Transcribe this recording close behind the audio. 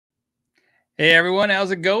Hey everyone,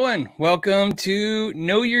 how's it going? Welcome to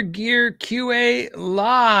Know Your Gear QA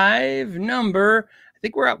Live number. I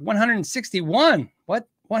think we're at 161. What?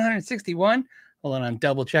 161? Hold on, I'm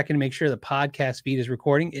double checking to make sure the podcast feed is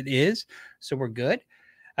recording. It is, so we're good.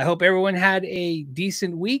 I hope everyone had a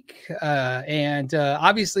decent week. And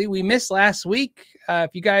obviously, we missed last week.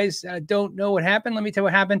 If you guys don't know what happened, let me tell you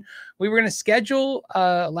what happened. We were going to schedule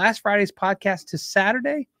last Friday's podcast to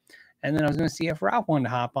Saturday. And then I was going to see if Ralph wanted to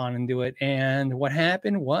hop on and do it. And what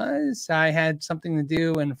happened was I had something to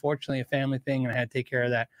do, and unfortunately a family thing, and I had to take care of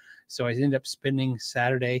that. So I ended up spending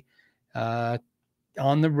Saturday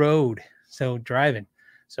on the road, so driving.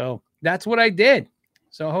 So that's what I did.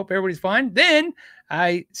 So I hope everybody's fine. Then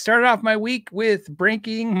I started off my week with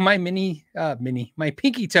breaking my my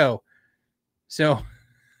pinky toe. So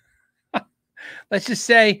let's just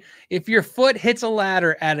say if your foot hits a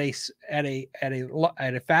ladder at a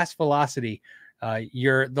fast velocity,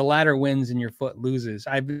 the ladder wins and your foot loses.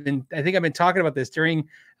 I think I've been talking about this during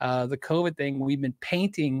the COVID thing. We've been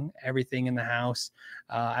painting everything in the house.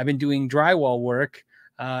 I've been doing drywall work.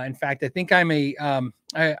 In fact, I think I'm I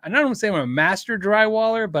don't want to say I'm a master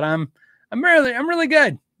drywaller, but I'm really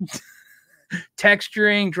good.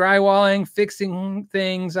 Texturing, drywalling, fixing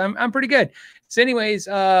things. I'm pretty good. So anyways,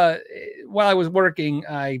 while I was working,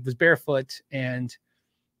 I was barefoot and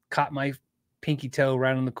caught my pinky toe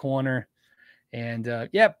right on the corner. And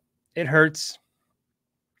yep, it hurts,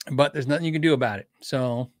 but there's nothing you can do about it.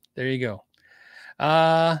 So there you go.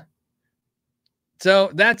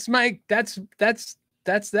 So that's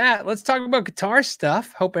that. Let's talk about guitar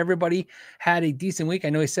stuff. Hope everybody had a decent week. I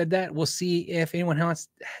know I said that. We'll see if anyone wants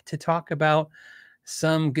to talk about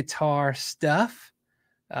some guitar stuff.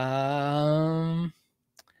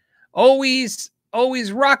 Always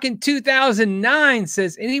rocking 2009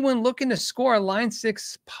 says, anyone looking to score a Line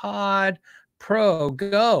 6 Pod Pro?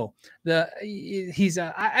 Go.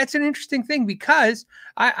 That's an interesting thing because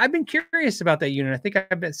I've been curious about that unit. I think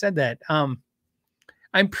I've said that.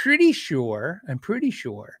 I'm pretty sure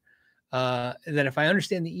that if I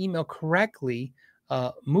understand the email correctly,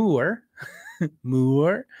 Moore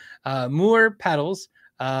pedals,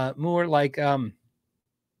 Moore like,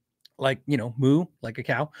 you know, moo, like a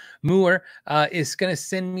cow, Moore is going to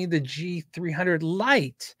send me the G300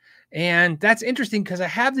 Lite. And that's interesting because I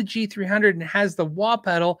have the G300 and it has the wah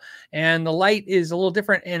pedal, and the Lite is a little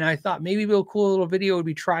different. And I thought maybe a cool little video would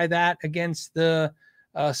be try that against the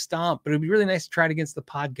Stomp, but it'd be really nice to try it against the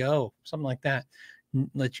Pod Go, something like that.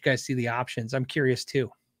 Let you guys see the options. I'm curious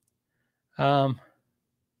too. Let's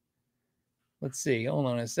see. Hold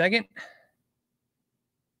on a second.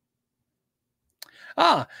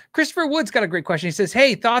 Christopher Wood's got a great question. He says,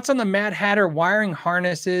 hey, thoughts on the Mad Hatter wiring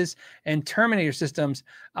harnesses and Terminator systems?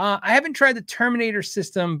 I haven't tried the Terminator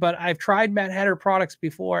system, but I've tried Mad Hatter products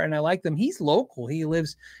before and I like them. He's local. He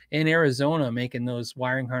lives in Arizona making those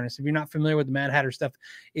wiring harnesses. If you're not familiar with the Mad Hatter stuff,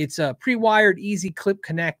 it's a pre-wired, easy clip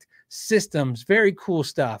connect systems. Very cool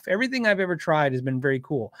stuff. Everything I've ever tried has been very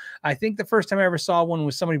cool. I think the first time I ever saw one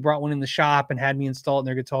was somebody brought one in the shop and had me install it in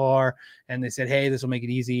their guitar, and they said, hey, this will make it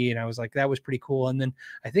easy. And I was like, that was pretty cool. And then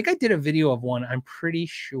I think I did a video of one. I'm pretty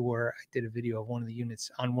sure I did a video of one of the units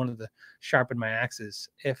on one of the Sharpen My Axes,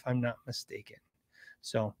 if I'm not mistaken.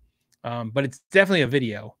 So, but it's definitely a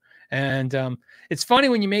video. And it's funny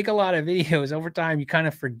when you make a lot of videos over time, you kind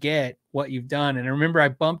of forget what you've done. And I remember I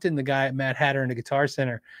bumped in the guy at Mad Hatter in the Guitar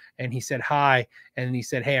Center, and he said hi, and he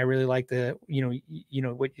said, hey, I really like the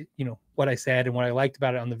what I said and what I liked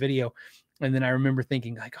about it on the video. And then I remember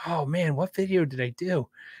thinking like, oh man, what video did I do?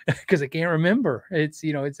 Because I can't remember. It's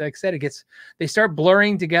it's like I said, they start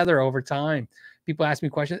blurring together over time. People ask me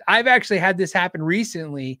questions. I've actually had this happen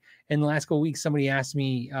recently in the last couple of weeks. Somebody asked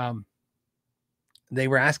me. They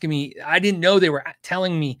were asking me, I didn't know they were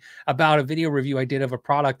telling me about a video review I did of a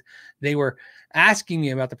product. They were asking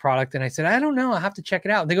me about the product, and I said, I don't know. I'll have to check it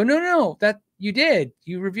out. And they go, no, that you did.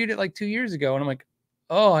 You reviewed it like 2 years ago. And I'm like,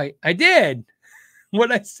 oh, I did.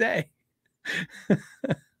 What'd I say?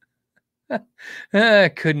 I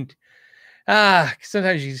couldn't.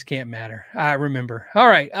 Sometimes you just can't matter. I remember. All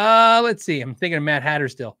right. Let's see. I'm thinking of Mad Hatter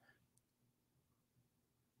still.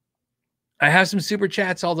 I have some super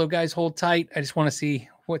chats, although guys, hold tight. I just want to see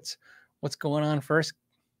what's going on first.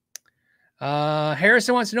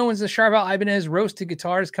 Harrison wants to know when's the Charvel Ibanez roasted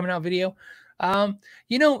guitars coming out video.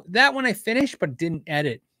 That one I finished but didn't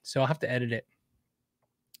edit, so I'll have to edit it.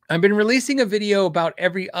 I've been releasing a video about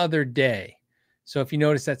every other day. So if you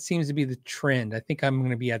notice, that seems to be the trend. I think I'm going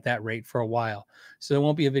to be at that rate for a while. So there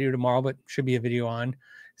won't be a video tomorrow, but should be a video on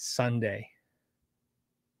Sunday.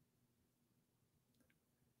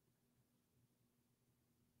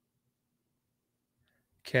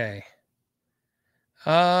 Okay.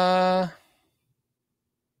 I'm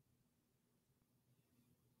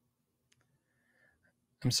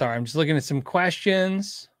sorry. I'm just looking at some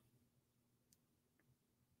questions.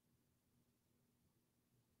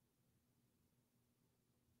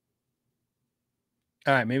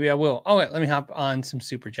 All right, maybe I will. Oh, wait, let me hop on some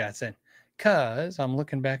super chats then, because I'm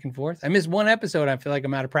looking back and forth. I missed one episode. I feel like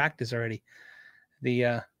I'm out of practice already.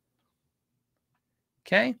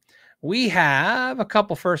 Okay, we have a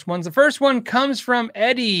couple first ones. The first one comes from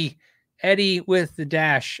Eddie. Eddie with the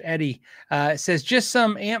dash. Eddie says, just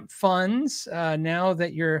some amp funds now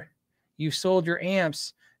that you've sold your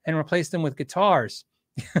amps and replaced them with guitars.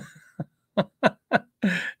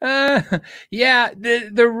 Yeah,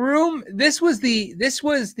 the room, this was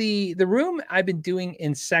the room I've been doing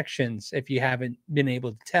in sections, if you haven't been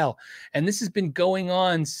able to tell, and this has been going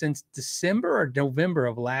on since December or November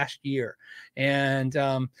of last year. And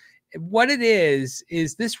what it is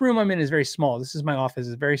this room I'm in is very small. This is my office.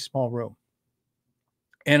 It's a very small room,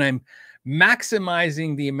 and I'm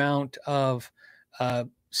maximizing the amount of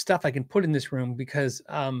stuff I can put in this room, because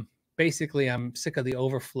basically I'm sick of the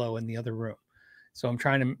overflow in the other room. So I'm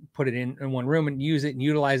trying to put it in one room and use it and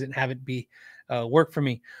utilize it and have it be work for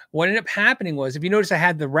me. What ended up happening was, if you notice, I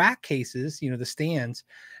had the rack cases, the stands,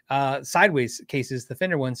 sideways cases, the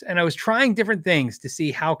Fender ones, and I was trying different things to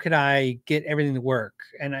see how could I get everything to work.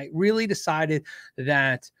 And I really decided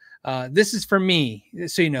that this is for me.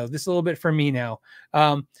 So, this is a little bit for me now.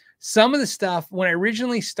 Some of the stuff, when I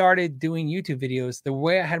originally started doing YouTube videos, the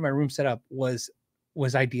way I had my room set up was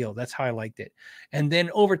ideal. That's how I liked it. And then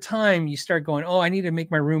over time, you start going, oh, I need to make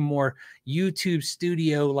my room more YouTube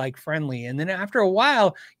studio like friendly. And then after a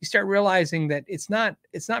while, you start realizing that it's not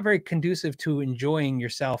very conducive to enjoying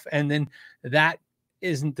yourself. And then that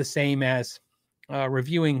isn't the same as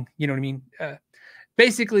reviewing, you know what I mean?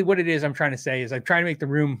 Basically what it is I'm trying to say is I'm trying to make the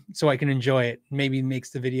room so I can enjoy it. Maybe makes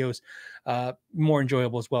the videos more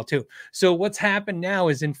enjoyable as well too. So what's happened now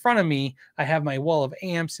is, in front of me, I have my wall of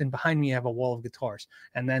amps, and behind me I have a wall of guitars.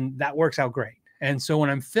 And then that works out great. And so when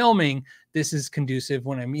I'm filming, this is conducive.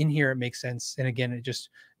 When I'm in here, it makes sense. And again, it just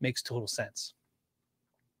makes total sense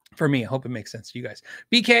for me. I hope it makes sense to you guys.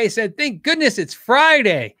 BK said, thank goodness it's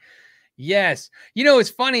Friday. Yes. What's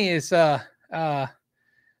funny is I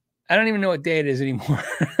don't even know what day it is anymore.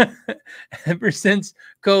 Ever since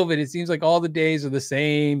COVID, it seems like all the days are the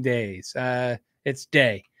same days. It's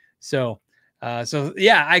day. So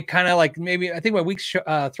yeah, I kind of like, maybe I think my week's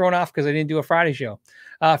thrown off because I didn't do a Friday show.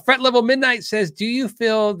 Fret Level Midnight says, do you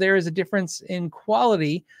feel there is a difference in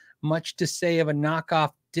quality, much to say of a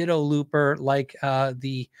knockoff ditto looper like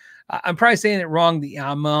I'm probably saying it wrong, the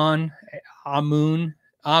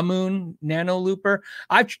Amoon Nano Looper.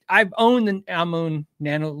 I've owned the Amoon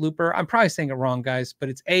Nano Looper. I'm probably saying it wrong, guys, but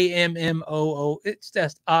it's AMMOO. It's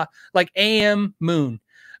just like AM Moon.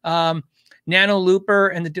 Nano Looper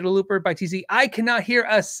and the Ditto Looper by TC. I cannot hear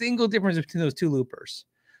a single difference between those two loopers.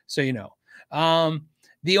 So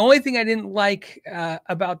the only thing I didn't like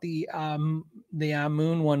about the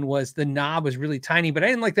Moon one was the knob was really tiny, but I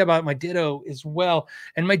didn't like that about my Ditto as well.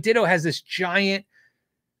 And my Ditto has this giant,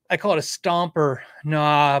 I call it a stomper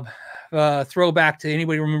knob, throwback to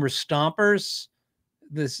anybody remembers stompers.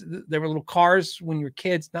 There were little cars when you were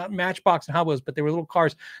kids, not Matchbox and Hot Wheels, but they were little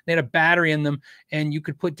cars. They had a battery in them, and you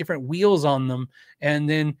could put different wheels on them. And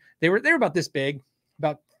then they were about this big,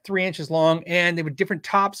 about 3 inches long, and they were different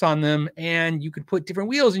tops on them, and you could put different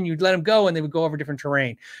wheels, and you'd let them go, and they would go over different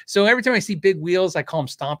terrain. So every time I see big wheels, I call them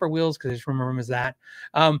stomper wheels because I just remember them as that.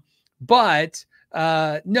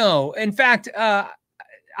 No, in fact,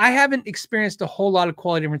 I haven't experienced a whole lot of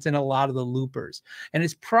quality difference in a lot of the loopers. And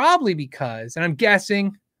it's probably because, and I'm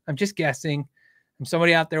just guessing, and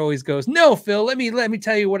somebody out there always goes, no, Phil, let me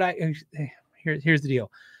tell you what here's the deal.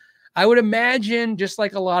 I would imagine, just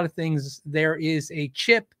like a lot of things, there is a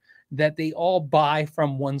chip that they all buy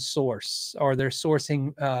from one source, or they're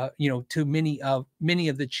sourcing, to many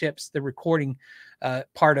of the chips. The recording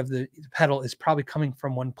part of the pedal is probably coming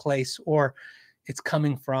from one place, or it's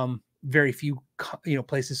coming from very few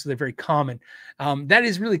places, so they're very common. That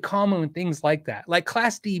is really common with things like that, like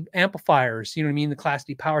Class D amplifiers. You know what I mean? The Class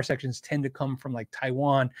D power sections tend to come from like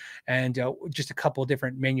Taiwan, and just a couple of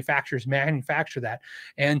different manufacturers manufacture that.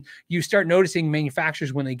 And you start noticing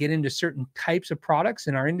manufacturers, when they get into certain types of products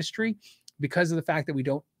in our industry, because of the fact that we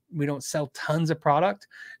don't sell tons of product,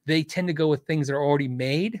 they tend to go with things that are already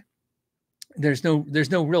made. There's no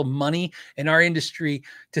real money in our industry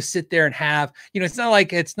to sit there and have, it's not like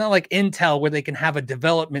Intel, where they can have a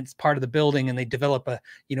development part of the building and they develop a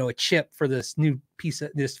chip for this new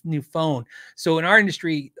this new phone. So in our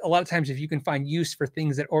industry, a lot of times if you can find use for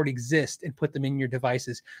things that already exist and put them in your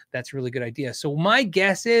devices, that's a really good idea. So my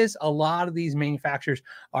guess is a lot of these manufacturers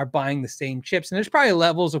are buying the same chips, and there's probably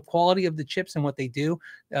levels of quality of the chips and what they do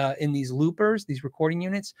in these loopers, these recording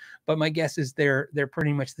units. But my guess is they're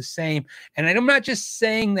pretty much the same. And I'm not just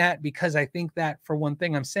saying that because I think that for one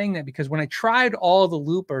thing. I'm saying that because when I tried all the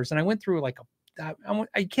loopers, and I went through like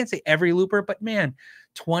I can't say every looper, but man,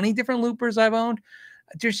 20 different loopers I've owned.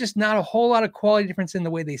 There's just not a whole lot of quality difference in the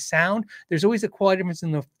way they sound. There's always a quality difference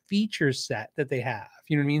in the feature set that they have.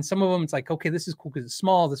 You know what I mean? Some of them, it's like, okay, this is cool because it's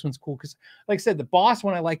small. This one's cool because, like I said, the Boss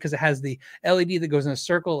one I like because it has the LED that goes in a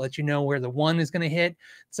circle, lets you know where the one is going to hit.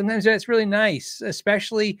 Sometimes that's really nice,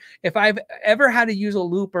 especially if I've ever had to use a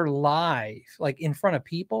looper live, like in front of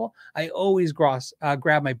people. I always grab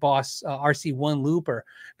my Boss RC1 looper,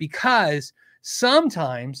 because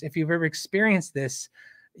sometimes, if you've ever experienced this,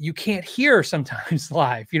 you can't hear sometimes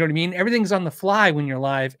live. You know what I mean? Everything's on the fly when you're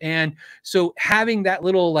live. And so having that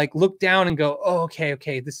little like look down and go, oh,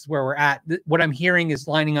 okay, this is where we're at. What I'm hearing is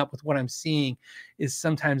lining up with what I'm seeing is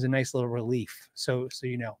sometimes a nice little relief. So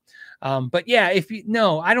you know. But yeah,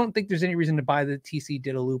 I don't think there's any reason to buy the TC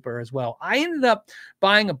Ditto looper as well. I ended up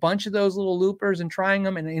buying a bunch of those little loopers and trying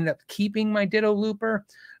them, and I ended up keeping my Ditto looper.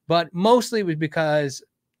 But mostly it was because,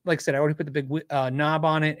 like I said, I already put the big knob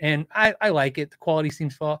on it, and I like it. The quality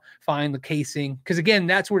seems fine. The casing, because again,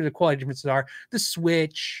 that's where the quality differences are. The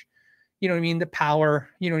switch, you know what I mean? The power,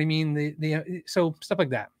 you know what I mean? So stuff like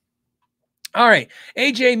that. All right.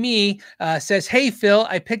 AJ Me says, hey, Phil,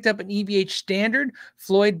 I picked up an EVH standard.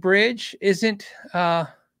 Floyd bridge isn't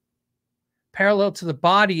parallel to the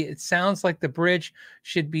body. It sounds like the bridge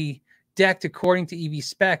should be decked according to EV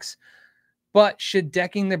specs. But should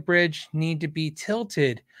decking the bridge need to be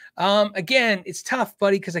tilted? Again, it's tough,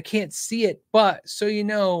 buddy, because I can't see it. But so you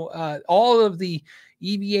know, all of the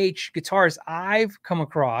EVH guitars I've come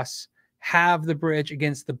across have the bridge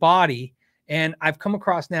against the body. And I've come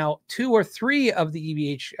across now 2 or 3 of the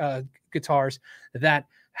EVH guitars that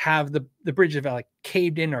have the bridge of like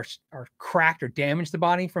caved in or cracked or damaged the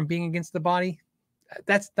body from being against the body.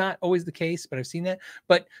 That's not always the case, but I've seen that.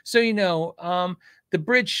 But so you know, the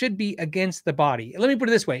bridge should be against the body. Let me put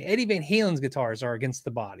it this way. Eddie Van Halen's guitars are against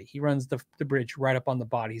the body. He runs the bridge right up on the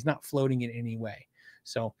body. He's not floating in any way.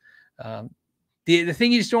 So the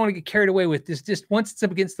thing you just don't want to get carried away with is just once it's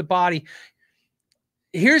up against the body,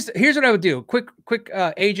 here's what I would do. Quick,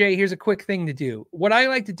 AJ, here's a quick thing to do. What I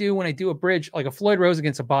like to do when I do a bridge, like a Floyd Rose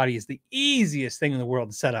against a body, is the easiest thing in the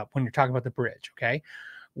world to set up when you're talking about the bridge, okay?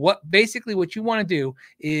 What you want to do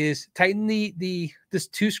is tighten this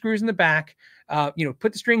 2 screws in the back,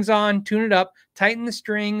 put the strings on, tune it up, tighten the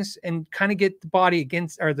strings, and kind of get the body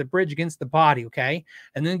against, or the bridge against the body, okay?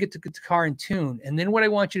 And then get the guitar in tune. And then what I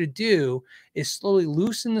want you to do is slowly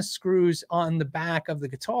loosen the screws on the back of the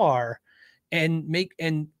guitar and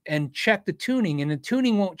check the tuning, and the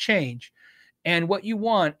tuning won't change. And what you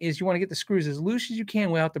want is you want to get the screws as loose as you can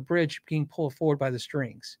without the bridge being pulled forward by the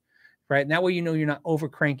strings. Right? And that way, you know, you're not over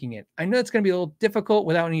cranking it. I know it's going to be a little difficult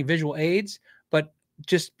without any visual aids, but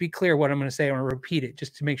just be clear what I'm going to say. I'm going to repeat it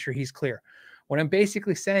just to make sure he's clear. What I'm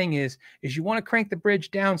basically saying is you want to crank the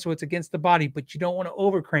bridge down so it's against the body, but you don't want to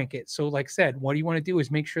over crank it. So like I said, what you want to do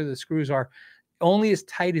is make sure the screws are only as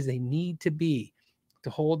tight as they need to be to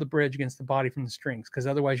hold the bridge against the body from the strings, because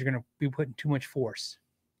otherwise you're going to be putting too much force.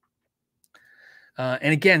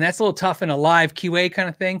 And again, that's a little tough in a live QA kind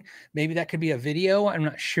of thing. Maybe that could be a video. I'm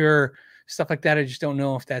not sure. Stuff like that, I just don't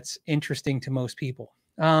know if that's interesting to most people.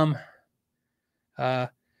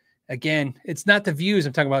 Again, it's not the views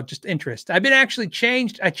I'm talking about, just interest. I've been actually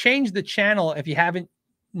changed. I changed the channel. If you haven't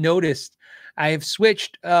noticed, I have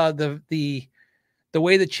switched the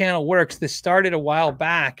way the channel works. This started a while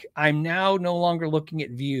back. I'm now no longer looking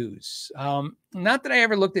at views. Not that I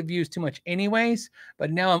ever looked at views too much anyways,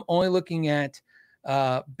 but now I'm only looking at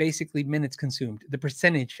basically minutes consumed, the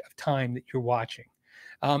percentage of time that you're watching.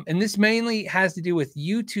 And this mainly has to do with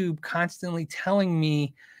YouTube constantly telling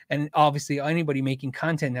me, and obviously anybody making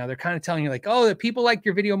content now, they're kind of telling you like, oh, the people like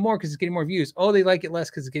your video more because it's getting more views. Oh, they like it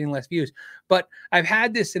less because it's getting less views. But I've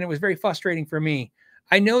had this and it was very frustrating for me.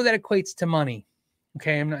 I know that equates to money.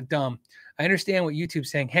 Okay, I'm not dumb. I understand what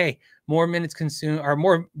YouTube's saying. Hey, more minutes consumed or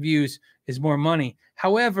more views is more money.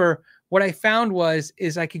 However, what I found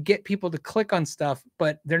is I could get people to click on stuff,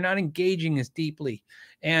 but they're not engaging as deeply.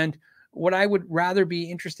 And what I would rather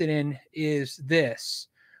be interested in is this.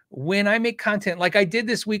 When I make content, like I did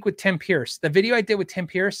this week with Tim Pierce, the video I did with Tim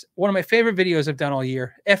Pierce, one of my favorite videos I've done all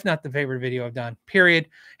year, if not the favorite video I've done, period,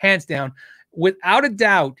 hands down. Without a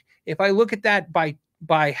doubt, if I look at that by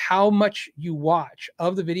by how much you watch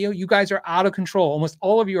of the video. You guys are out of control. Almost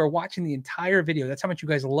all of you are watching the entire video. That's how much you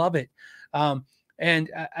guys love it.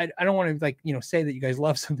 And I don't want to, like, you know, say that you guys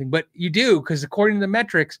love something, but you do, because according to the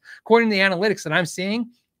metrics, according to the analytics that I'm seeing,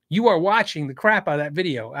 you are watching the crap out of that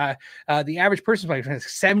video. The average person, like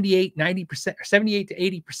 78, 90%, 78 to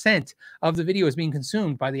 80% of the video is being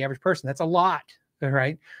consumed by the average person. That's a lot. All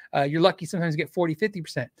right. You're lucky sometimes to get 40,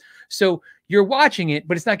 50%. So you're watching it,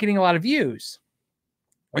 but it's not getting a lot of views,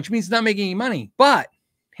 which means it's not making any money. But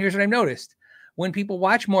here's what I've noticed. When people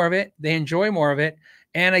watch more of it, they enjoy more of it,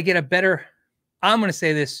 and I get a better, I'm going to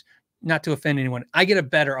say this not to offend anyone, I get a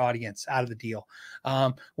better audience out of the deal.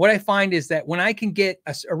 What I find is that when I can get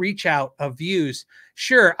a reach out of views,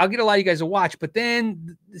 sure, I'll get a lot of you guys to watch, but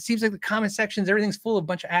then it seems like the comment sections, everything's full of a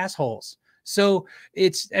bunch of assholes. So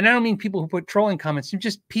it's, and I don't mean people who put trolling comments,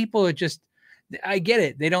 just people are just, I get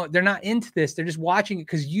it. They're not into this. They're just watching it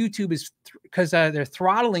because YouTube is, because they're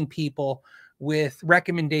throttling people with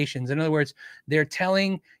recommendations. In other words, they're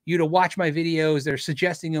telling you to watch my videos. They're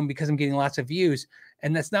suggesting them because I'm getting lots of views.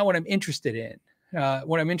 And that's not what I'm interested in.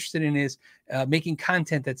 What I'm interested in is making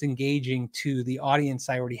content that's engaging to the audience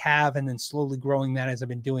I already have, and then slowly growing that as I've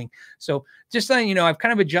been doing. So just letting you know, I've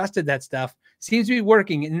kind of adjusted that stuff. Seems to be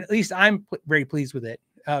working, and at least I'm very pleased with it.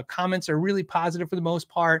 Comments are really positive for the most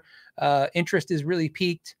part. Interest is really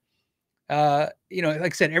peaked. You know,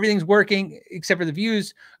 like I said, everything's working except for the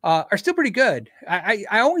views are still pretty good. I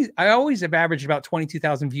always have averaged about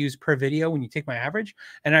 22,000 views per video when you take my average.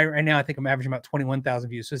 And right now I think I'm averaging about 21,000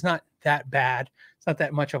 views. So it's not that bad. It's not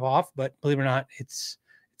that much of off, but believe it or not, it's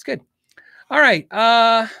good. All right.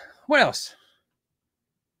 What else?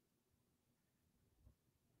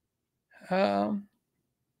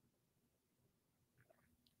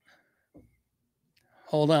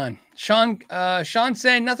 Hold on. Sean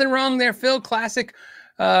saying nothing wrong there, Phil. Classic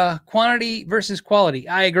quantity versus quality.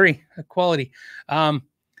 I agree. Quality. And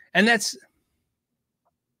that's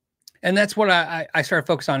what I started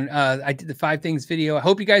focus on. I did the 5 things video. I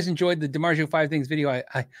hope you guys enjoyed the DiMarzio 5 things video.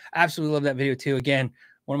 I absolutely love that video too. Again,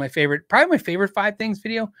 one of my favorite, probably my favorite 5 things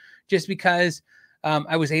video, just because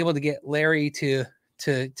I was able to get Larry to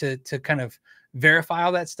kind of verify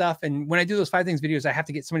all that stuff. And when I do those 5 things videos, I have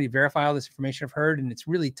to get somebody to verify all this information I've heard, and it's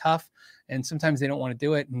really tough. And sometimes they don't want to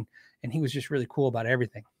do it. And he was just really cool about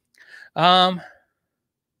everything.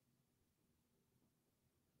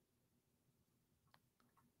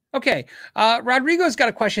 Okay. Rodrigo's got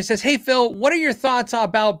a question. It says, hey, Phil, what are your thoughts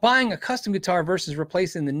about buying a custom guitar versus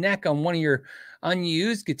replacing the neck on one of your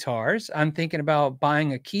unused guitars? I'm thinking about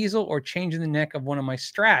buying a Kiesel or changing the neck of one of my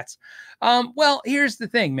Strats. Well, here's the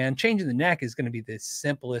thing, man. Changing the neck is going to be the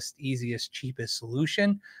simplest, easiest, cheapest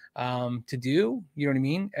solution to do. You know what I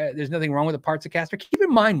mean? There's nothing wrong with a parts caster. Keep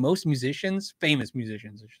in mind, most musicians, famous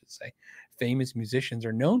musicians, I should say, famous musicians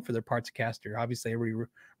are known for their parts caster. Obviously, everybody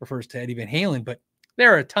refers to Eddie Van Halen, but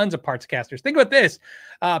there are tons of parts casters. Think about this.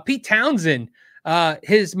 Pete Townsend,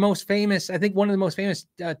 his most famous, I think one of the most famous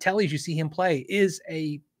tellies you see him play is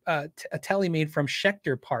a telly made from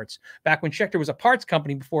Schecter parts, back when Schecter was a parts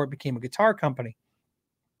company before it became a guitar company.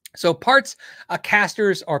 So parts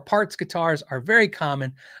casters or parts guitars are very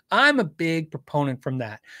common. I'm a big proponent from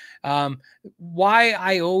that. Why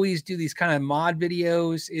I always do these kind of mod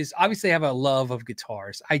videos is obviously I have a love of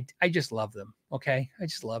guitars. I just love them. Okay. I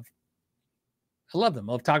love them.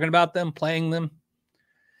 I love talking about them, playing them,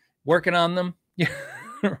 working on them. Yeah,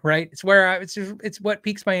 right. It's where it's what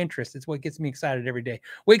piques my interest. It's what gets me excited every day.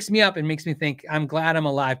 Wakes me up and makes me think I'm glad I'm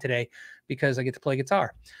alive today because I get to play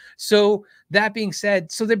guitar. So that being said,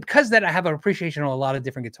 because of that, I have an appreciation on a lot of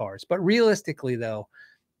different guitars. But realistically, though,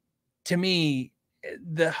 to me,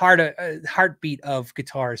 the heartbeat of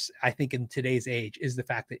guitars, I think, in today's age is the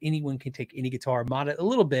fact that anyone can take any guitar, mod it a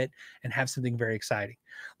little bit, and have something very exciting.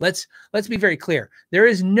 Let's be very clear. There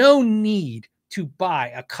is no need to buy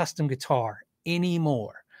a custom guitar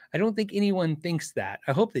anymore. I don't think anyone thinks that.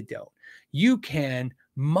 I hope they don't. You can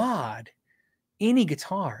mod any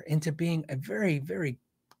guitar into being a very, very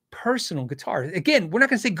personal guitar. Again, we're not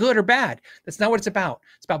going to say good or bad. That's not what it's about.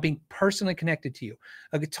 It's about being personally connected to you.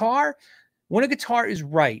 A guitar, when a guitar is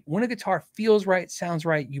right, when a guitar feels right, sounds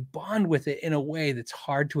right, you bond with it in a way that's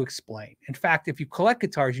hard to explain. In fact, if you collect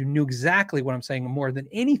guitars, you knew exactly what I'm saying more than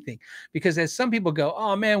anything. Because as some people go,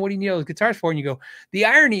 oh man, what do you need all those guitars for? And you go, the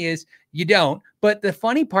irony is you don't. But the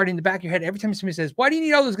funny part in the back of your head, every time somebody says, why do you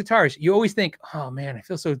need all those guitars? You always think, oh man, I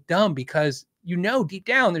feel so dumb, because you know deep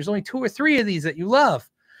down there's only 2 or 3 of these that you love.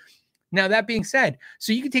 Now, that being said,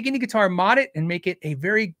 so you can take any guitar, mod it, and make it a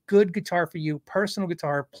very good guitar for you. Personal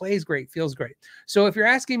guitar, plays great, feels great. So if you're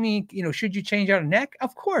asking me, should you change out a neck?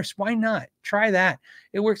 Of course, why not? Try that.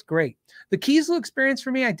 It works great. The Kiesel experience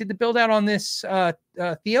for me, I did the build out on this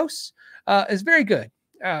Theos, is very good.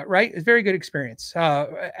 Right? It's a very good experience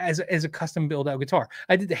as a custom build out guitar.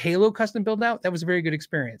 I did the Halo custom build out. That was a very good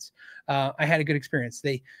experience. I had a good experience.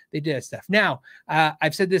 They did that stuff. Now,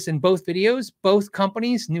 I've said this in both videos. Both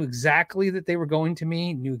companies knew exactly that they were going to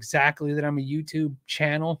me, knew exactly that I'm a YouTube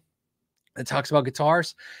channel that talks about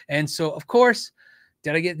guitars. And so, of course,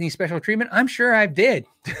 did I get any special treatment? I'm sure I did,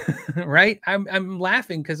 right? I'm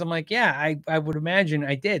laughing because I'm like, yeah, I would imagine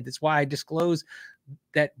I did. That's why I disclose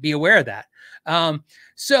that, be aware of that.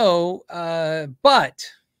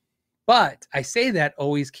 But I say that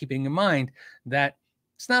always keeping in mind that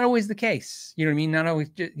it's not always the case. You know what I mean? Not always,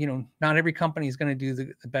 not every company is going to do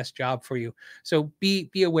the best job for you. So be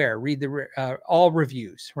aware, read the all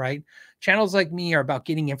reviews, right? Channels like me are about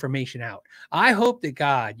getting information out. I hope that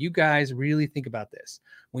God, you guys really think about this.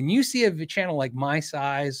 When you see a channel like my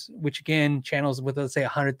size, which again, channels with, let's say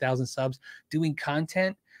 100,000 subs doing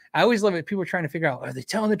content, I always love it. People are trying to figure out, are they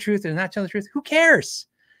telling the truth? They're not telling the truth. Who cares?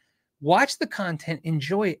 Watch the content,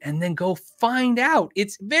 enjoy it, and then go find out.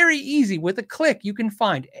 It's very easy. With a click, you can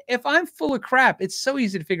find. If I'm full of crap, it's so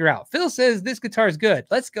easy to figure out. Phil says this guitar is good.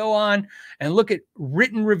 Let's go on and look at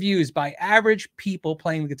written reviews by average people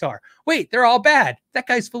playing the guitar. Wait, they're all bad. That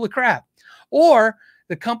guy's full of crap. Or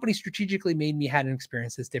the company strategically made me had an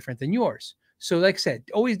experience that's different than yours. So like I said,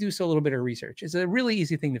 always do so a little bit of research. It's a really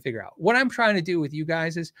easy thing to figure out. What I'm trying to do with you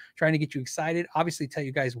guys is trying to get you excited, obviously tell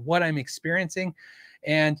you guys what I'm experiencing.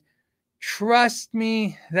 And trust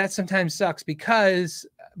me, that sometimes sucks because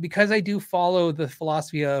I do follow the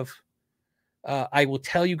philosophy of I will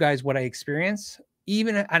tell you guys what I experience.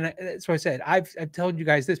 Even, and that's what I said. I've told you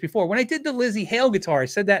guys this before. When I did the Lizzie Hale guitar, I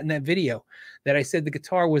said that in that video, that I said the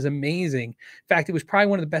guitar was amazing. In fact, it was probably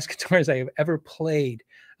one of the best guitars I have ever played.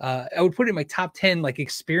 I would put it in my top 10 like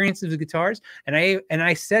experiences of guitars. And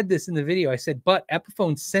I said this in the video. I said, but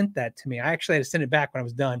Epiphone sent that to me. I actually had to send it back when I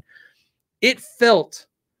was done. It felt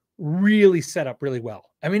really set up really well.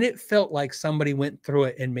 I mean, it felt like somebody went through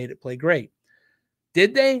it and made it play great.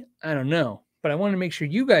 Did they? I don't know. But I want to make sure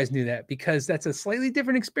you guys knew that, because that's a slightly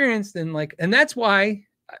different experience than and that's why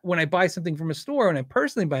when I buy something from a store and I'm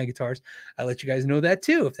personally buying guitars, I let you guys know that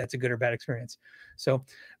too, if that's a good or bad experience. So,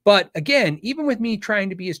 but again, even with me trying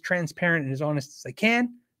to be as transparent and as honest as I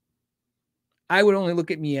can, I would only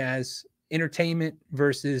look at me as entertainment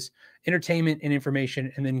versus entertainment and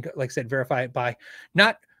information. And then, like I said, verify it by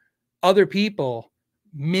not other people,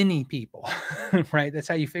 many people, right? That's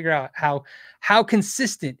how you figure out how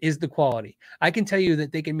consistent is the quality. I can tell you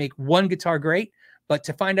that they can make one guitar great, but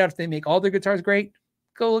to find out if they make all their guitars great,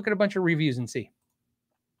 go look at a bunch of reviews and see.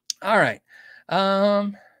 All right.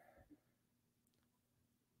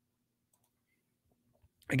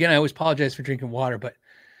 Again, I always apologize for drinking water, but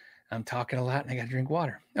I'm talking a lot and I got to drink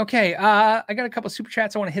water. Okay. I got a couple of super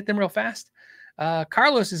chats. I want to hit them real fast.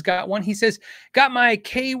 Carlos has got one. He says, got my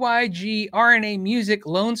KYG RNA Music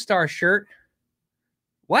Lone Star shirt.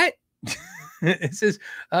 What? It says,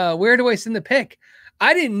 where do I send the pic?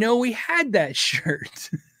 I didn't know we had that shirt.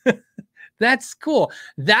 That's cool.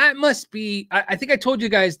 That must be, I think I told you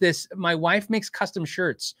guys this. My wife makes custom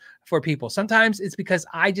shirts for people. Sometimes it's because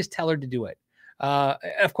I just tell her to do it.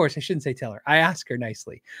 Of course, I shouldn't say tell her. I ask her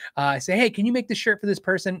nicely. I say, hey, can you make the shirt for this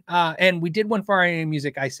person? And we did one for RNA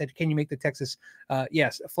Music. I said, can you make the Texas,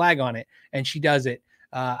 yes, a flag on it? And she does it.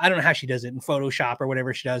 I don't know how she does it in Photoshop or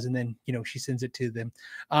whatever she does. And then, she sends it to them.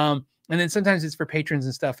 And then sometimes it's for patrons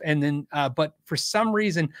and stuff. And then, but for some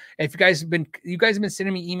reason, if you guys have been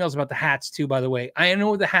sending me emails about the hats too, by the way. I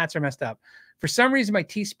know the hats are messed up. For some reason, my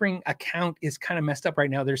Teespring account is kind of messed up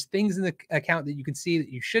right now. There's things in the account that you can see that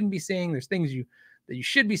you shouldn't be seeing. There's things that you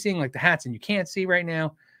should be seeing, like the hats, and you can't see right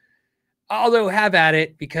now. Although have at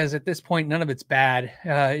it, because at this point, none of it's bad.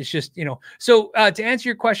 It's just, So to answer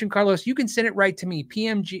your question, Carlos, you can send it right to me,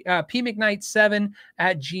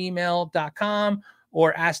 pmknight7@gmail.com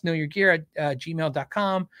or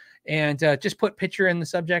askknowyourgear@gmail.com. And just put picture in the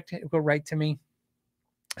subject. It'll go right to me.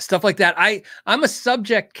 Stuff like that. I'm a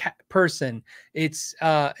subject person. It's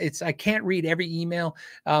I can't read every email,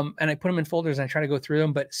 and I put them in folders and I try to go through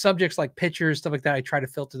them. But subjects like pictures, stuff like that, I try to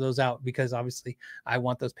filter those out, because obviously I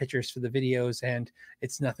want those pictures for the videos, and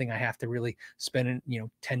it's nothing I have to really spend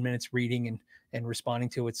 10 minutes reading and responding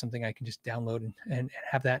to. It's something I can just download and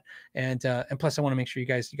have that. And plus I want to make sure you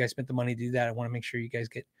guys spent the money to do that. I want to make sure you guys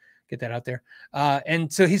get get that out there.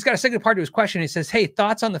 And so he's got a second part to his question. He says, hey,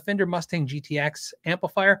 thoughts on the Fender Mustang GTX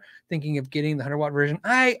amplifier? Thinking of getting the 100-watt version.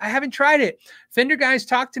 I haven't tried it. Fender guys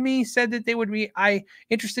talked to me, said that they would be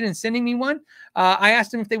interested in sending me one. I asked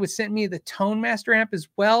them if they would send me the Tone Master amp as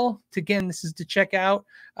well. Again, this is to check out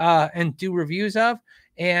and do reviews of.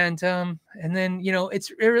 And then, you know,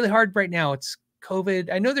 it's really hard right now. It's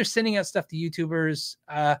COVID. I know they're sending out stuff to YouTubers,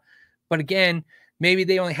 but again, maybe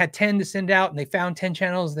they only had 10 to send out and they found 10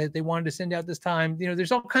 channels that they wanted to send out this time. You know,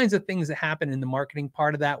 there's all kinds of things that happen in the marketing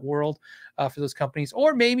part of that world for those companies,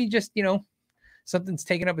 or maybe just, you know, something's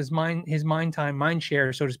taken up his mind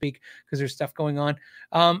share, so to speak, because there's stuff going on.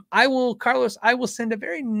 Carlos, I will send a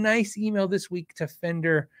very nice email this week to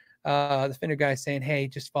Fender, the Fender guy saying, hey,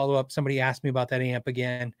 just follow up. Somebody asked me about that amp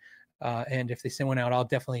again. And if they send one out, I'll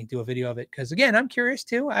definitely do a video of it. Because again, I'm curious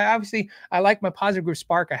too. I like my Positive Groove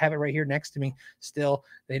Spark. I have it right here next to me still.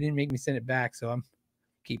 They didn't make me send it back, so I'm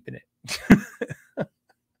keeping it.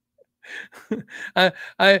 In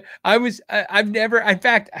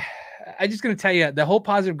fact, I'm just going to tell you, the whole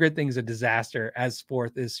Positive Grid thing is a disaster as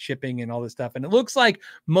forth is shipping and all this stuff. And it looks like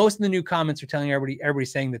most of the new comments are telling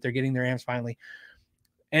everybody's saying that they're getting their amps finally.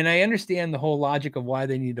 And I understand the whole logic of why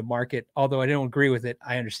they need to market, although I don't agree with it.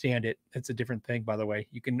 I understand it. It's a different thing, by the way.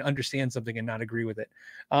 You can understand something and not agree with it.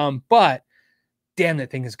 But damn, that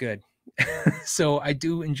thing is good. So I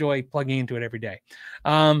do enjoy plugging into it every day.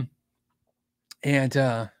 And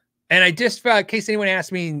I just, in case anyone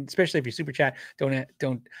asks me, especially if you're super chat,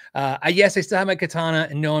 yes, I still have my katana,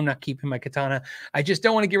 and no, I'm not keeping my katana. I just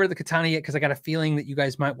don't want to get rid of the katana yet, because I got a feeling that you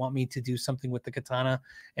guys might want me to do something with the katana.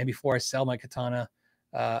 And before I sell my katana,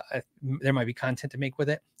 there might be content to make with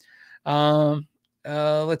it.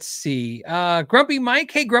 Let's see. Grumpy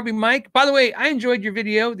Mike. Hey, Grumpy Mike. By the way, I enjoyed your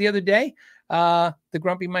video the other day. The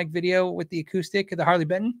Grumpy Mike video with the acoustic, the Harley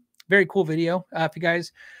Benton. Very cool video. If you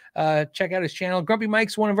guys check out his channel. Grumpy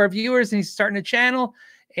Mike's one of our viewers, and he's starting a channel,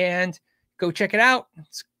 and go check it out.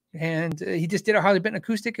 And he just did a Harley Benton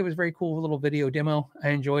acoustic. It was a very cool little video demo. I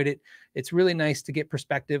enjoyed it. It's really nice to get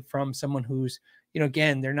perspective from someone who's, you know,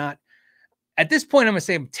 again, they're not, at this point, I'm going to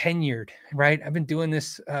say I'm tenured, right? I've been doing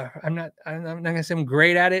this. I'm not going to say I'm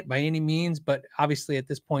great at it by any means, but obviously at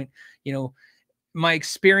this point, you know, my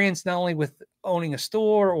experience, not only with owning a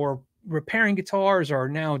store or repairing guitars, or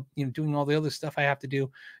now, you know, doing all the other stuff I have to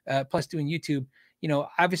do, plus doing YouTube, you know,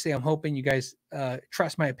 obviously I'm hoping you guys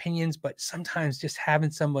trust my opinions, but sometimes just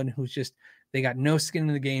having someone who's just, they got no skin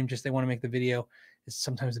in the game, just they want to make the video, is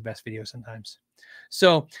sometimes the best video sometimes.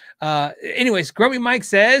 So anyways, Grumpy Mike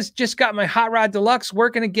says, just got my Hot Rod Deluxe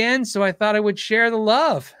working again, so I thought I would share the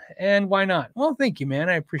love. And why not? Well, thank you, man.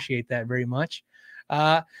 I appreciate that very much.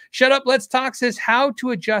 Shut Up, Let's Talk says, how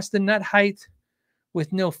to adjust the nut height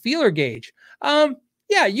with no feeler gauge.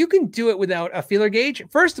 Yeah, you can do it without a feeler gauge.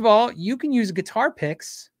 First of all, you can use guitar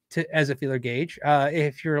picks as a feeler gauge.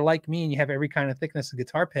 If you're like me and you have every kind of thickness of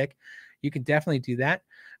guitar pick, you can definitely do that.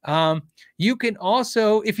 You can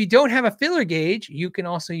also, if you don't have a feeler gauge, you can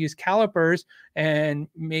also use calipers and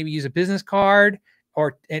maybe use a business card,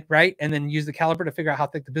 or right, and then use the caliper to figure out how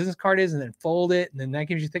thick the business card is, and then fold it, and then that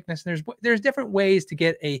gives you thickness. And there's different ways to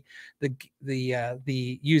get the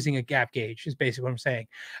using a gap gauge, is basically what I'm saying.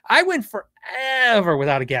 I went forever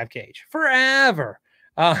without a gap gauge, forever.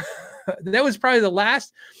 That was probably the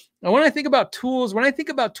last. Now, when I think about tools,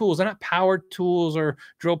 they're not power tools or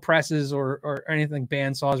drill presses or anything,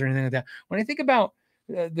 band saws or anything like that. When I think about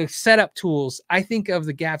the setup tools, I think of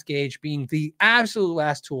the gap gauge being the absolute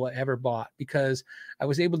last tool I ever bought, because I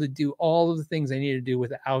was able to do all of the things I needed to do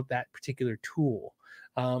without that particular tool.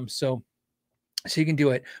 So you can do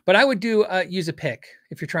it, but I would do use a pick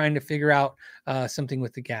if you're trying to figure out something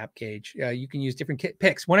with the gap gauge. You can use different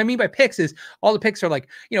picks. What I mean by picks is all the picks are like,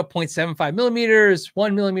 you know, 0.75 millimeters,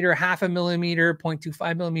 1 millimeter, half a millimeter,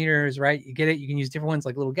 0.25 millimeters, right? You get it. You can use different ones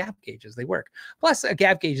like little gap gauges. They work. Plus, a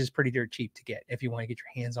gap gauge is pretty dirt cheap to get if you want to get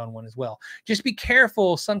your hands on one as well. Just be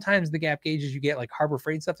careful. Sometimes the gap gauges you get, like Harbor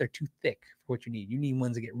Freight stuff, they're too thick for what you need. You need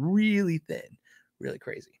ones that get really thin, really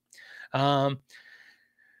crazy.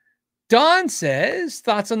 Don says,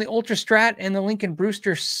 thoughts on the Ultra Strat and the Lincoln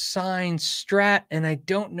Brewster Sign Strat. And I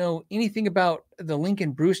don't know anything about the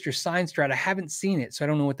Lincoln Brewster Sign Strat. I haven't seen it, so I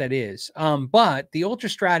don't know what that is. But the Ultra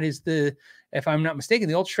Strat is if I'm not mistaken,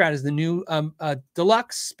 the Ultra Strat is the new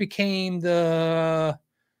Deluxe became the,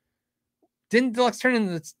 didn't Deluxe turn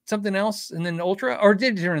into something else and then Ultra, or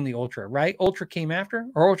did it turn in the Ultra, right? Ultra came after,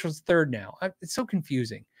 or Ultra's third now. It's so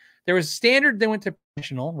confusing. There was standard, then went to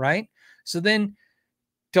professional, right? So then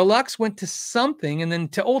Deluxe went to something and then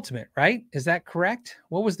to Ultimate, right? Is that correct?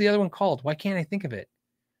 What was the other one called? Why can't I think of it?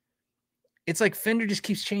 It's like Fender just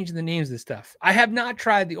keeps changing the names of this stuff. I have not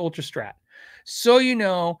tried the Ultra Strat. So, you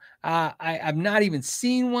know, I've not even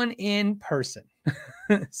seen one in person.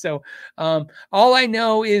 So all I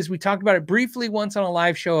know is we talked about it briefly once on a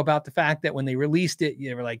live show about the fact that when they released it,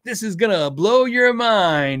 they were like, this is going to blow your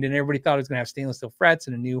mind. And everybody thought it was going to have stainless steel frets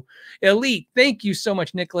and a new Elite. Thank you so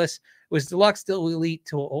much, Nicholas. It was Deluxe Steel Elite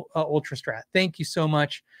to Ultra Strat. Thank you so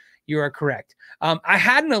much. You are correct. I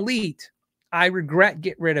had an Elite. I regret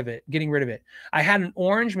getting rid of it. I had an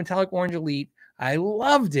orange, metallic orange Elite. I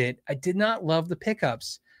loved it. I did not love the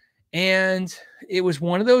pickups. And it was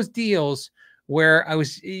one of those deals where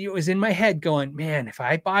it was in my head going, man, if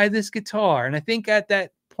I buy this guitar, and I think at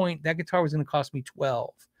that point, that guitar was going to cost me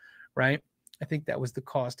 12, right? I think that was the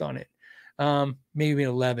cost on it. Maybe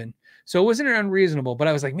 11. So it wasn't unreasonable, but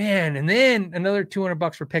I was like, man, and then another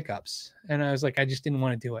 $200 for pickups. And I was like, I just didn't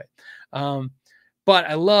want to do it. But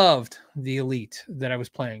I loved the Elite that I was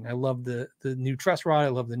playing. I loved the new truss rod. I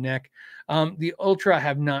love the neck. The Ultra I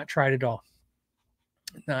have not tried at all.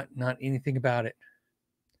 Not anything about it.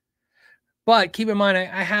 But keep in mind,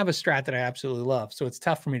 I have a Strat that I absolutely love. So it's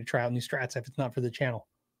tough for me to try out new Strats if it's not for the channel.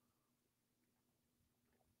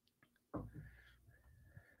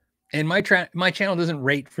 And my channel doesn't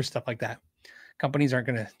rate for stuff like that. Companies aren't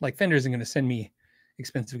going to, like Fender isn't going to send me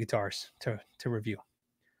expensive guitars to review.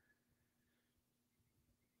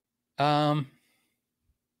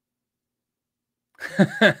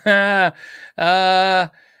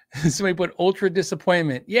 Somebody put Ultra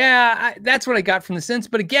disappointment. Yeah, that's what I got from the sense.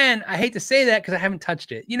 But again, I hate to say that because I haven't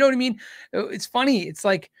touched it. You know what I mean? It's funny. It's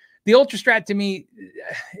like the Ultra Strat to me,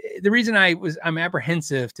 the reason I'm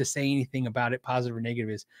apprehensive to say anything about it, positive or negative,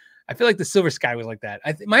 is I feel like the Silver Sky was like that.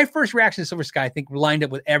 My first reaction to Silver Sky, I think, lined up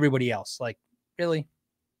with everybody else. Like, really?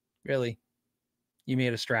 You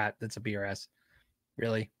made a Strat that's a BRS?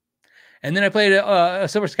 Really? And then I played a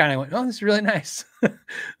Silver Sky and I went, oh, this is really nice.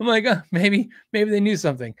 I'm like, oh, maybe they knew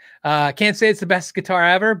something. Can't say it's the best guitar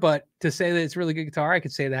ever, but to say that it's a really good guitar, I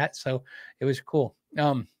could say that. So it was cool.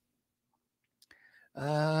 John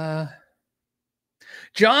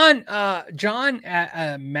at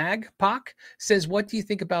Magpoc says, what do you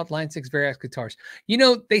think about Line 6 Variax guitars? You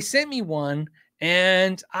know, they sent me one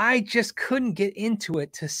and I just couldn't get into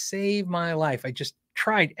it to save my life. I just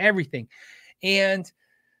tried everything. And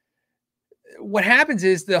what happens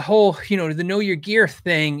is the whole, the know your gear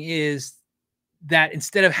thing is that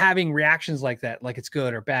instead of having reactions like that, like it's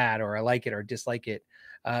good or bad, or I like it or dislike it,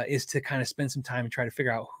 is to kind of spend some time and try to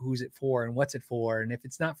figure out who's it for and what's it for. And if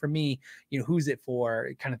it's not for me, who's it for,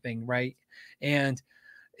 kind of thing. Right. And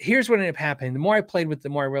here's what ended up happening. The more I played with it, the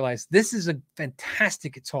more I realized this is a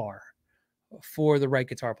fantastic guitar for the right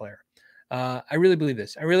guitar player. I really believe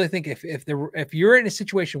this. I really think if you're in a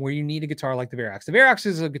situation where you need a guitar like the Variax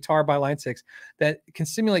is a guitar by Line 6 that can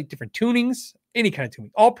simulate different tunings, any kind of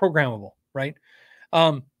tuning, all programmable, right?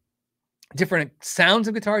 Different sounds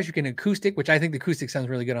of guitars. You can acoustic, which I think the acoustic sounds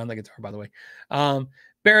really good on the guitar, by the way.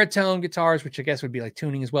 Baritone guitars, which I guess would be like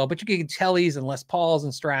tuning as well, but you can get Tellys and Les Pauls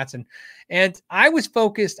and Strats. And I was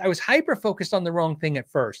hyper focused on the wrong thing at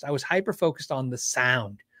first. I was hyper focused on the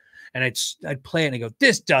sound. And I'd play it and I go,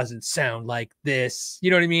 this doesn't sound like this. You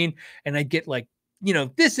know what I mean? And I'd get like,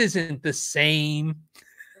 this isn't the same.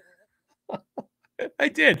 I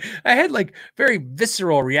did. I had like very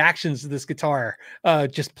visceral reactions to this guitar,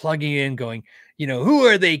 just plugging in going, who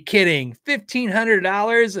are they kidding?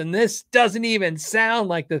 $1,500 and this doesn't even sound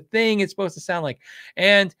like the thing it's supposed to sound like.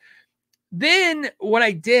 And then what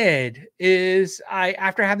I did is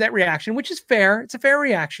after I have that reaction, which is fair, it's a fair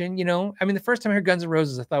reaction, I mean, the first time I heard Guns N'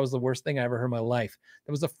 Roses, I thought it was the worst thing I ever heard in my life.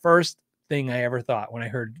 That was the first thing I ever thought when I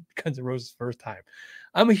heard Guns N' Roses first time.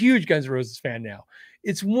 I'm a huge Guns N' Roses fan now.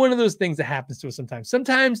 It's one of those things that happens to us sometimes.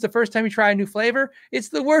 Sometimes the first time you try a new flavor, it's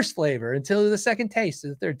the worst flavor until the second taste,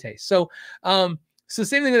 the third taste. So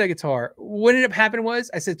same thing with that guitar. What ended up happening was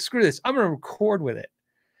I said, screw this. I'm going to record with it.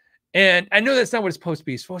 And I know that's not what it's supposed to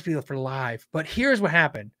be. It's supposed to be for live. But here's what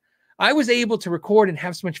happened. I was able to record and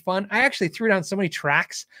have so much fun. I actually threw down so many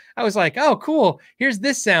tracks. I was like, oh, cool. Here's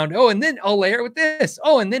this sound. Oh, and then I'll layer it with this.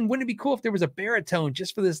 Oh, and then wouldn't it be cool if there was a baritone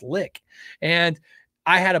just for this lick? And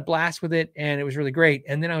I had a blast with it, and it was really great.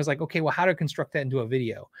 And then I was like, okay, well, how do I construct that into a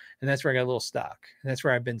video? And that's where I got a little stuck. And that's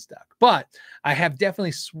where I've been stuck. But I have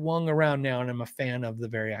definitely swung around now, and I'm a fan of the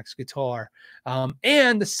Variax guitar.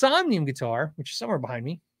 And the Somnium guitar, which is somewhere behind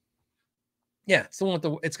me. Yeah, it's the one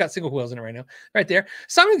with it's got single wheels in it right now, right there.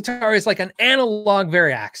 Somnium guitar is like an analog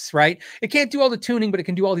Variax, right? It can't do all the tuning, but it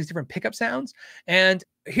can do all these different pickup sounds. And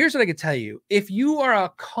here's what I can tell you. If you are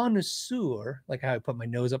a connoisseur, like how I put my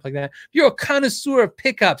nose up like that, if you're a connoisseur of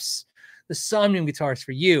pickups, the Somnium guitar is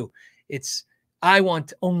for you. It's I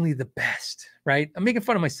want only the best, right? I'm making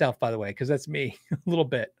fun of myself, by the way, because that's me a little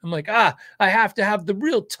bit. I'm like, I have to have the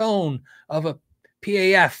real tone of a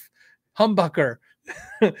PAF humbucker.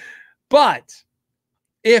 But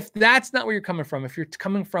if that's not where you're coming from, if you're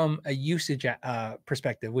coming from a usage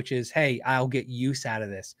perspective, which is, hey, I'll get use out of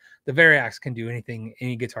this, the Variax can do anything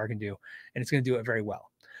any guitar can do, and it's going to do it very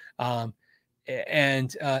well. And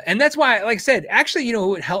that's why, like I said, actually, you know,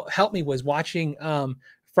 what helped me was watching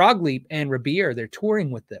Frog Leap and Rabier. They're touring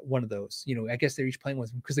with one of those. You know, I guess they're each playing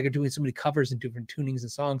with them because they're doing so many covers and different tunings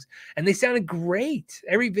and songs, and they sounded great.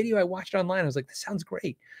 Every video I watched online, I was like, this sounds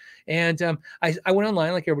great. And I went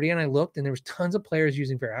online like everybody, and I looked, and there was tons of players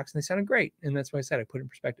using Variax, and they sounded great. And that's why I said I put it in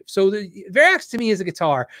perspective. So the Variax to me is a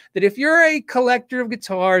guitar that if you're a collector of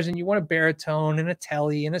guitars and you want a baritone and a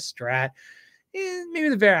telly and a Strat, maybe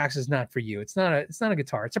the Variax is not for you. It's not a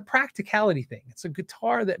guitar. It's a practicality thing. It's a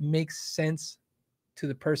guitar that makes sense to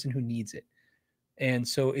the person who needs it. And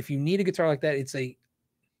so if you need a guitar like that,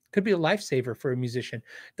 could be a lifesaver for a musician.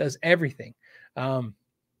 It does everything.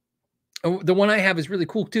 The one I have is really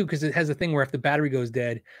cool too, because it has a thing where if the battery goes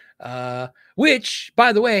dead, which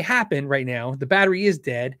by the way happened right now, the battery is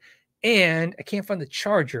dead, and I can't find the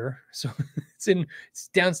charger, so it's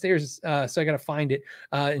downstairs. So I got to find it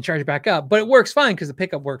and charge it back up. But it works fine because the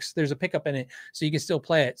pickup works. There's a pickup in it, so you can still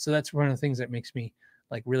play it. So that's one of the things that makes me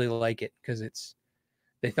like really like it, because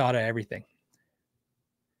they thought of everything.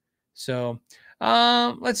 So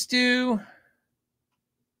let's do.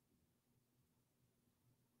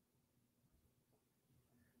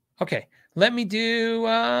 Okay, let me do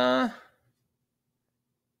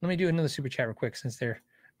another super chat real quick, since they're,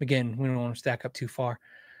 again, we don't want to stack up too far.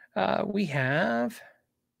 We have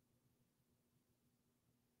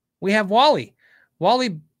Wally.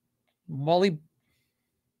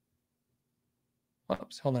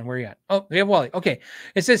 Oops, hold on. Where are you at? Oh, we have Wally. Okay.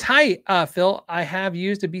 It says, hi, Phil. I have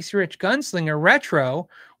used a BC Rich Gunslinger Retro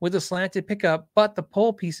with a slanted pickup, but the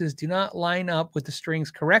pole pieces do not line up with the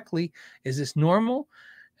strings correctly. Is this normal?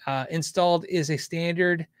 Installed is a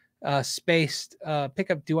standard spaced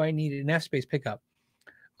pickup. Do I need an F-space pickup?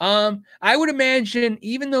 I would imagine,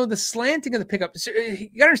 even though the slanting of the pickup, so you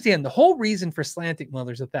gotta understand the whole reason for slanting. Well,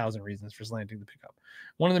 there's 1,000 reasons for slanting the pickup.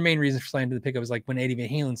 One of the main reasons for slanting the pickup is like when Eddie Van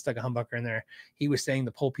Halen stuck a humbucker in there, he was saying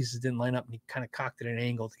the pole pieces didn't line up, and he kind of cocked it at an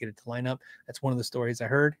angle to get it to line up. That's one of the stories I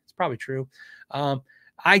heard. It's probably true.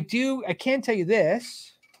 I can tell you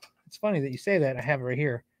this. It's funny that you say that. I have it right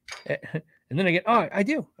here. And then I get, oh, I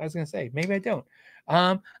do. I was going to say, maybe I don't.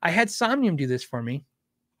 I had Somnium do this for me.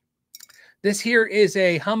 This here is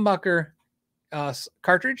a humbucker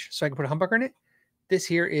cartridge, so I can put a humbucker in it. This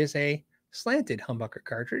here is a slanted humbucker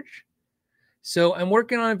cartridge. So I'm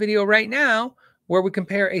working on a video right now where we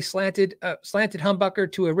compare a slanted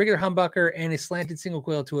humbucker to a regular humbucker and a slanted single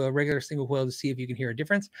coil to a regular single coil to see if you can hear a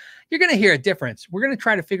difference. You're going to hear a difference. We're going to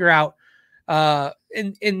try to figure out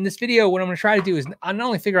in this video, what I'm going to try to do is not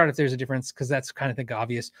only figure out if there's a difference, because that's kind of think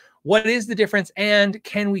obvious, what is the difference, and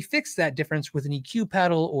can we fix that difference with an EQ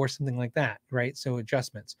pedal or something like that, right? So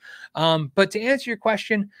adjustments. But to answer your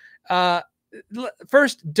question,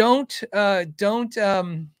 first, don't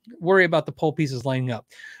worry about the pole pieces lining up.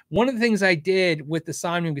 One of the things I did with the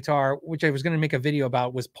Somnium guitar, which I was going to make a video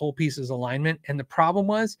about, was pole pieces alignment. And the problem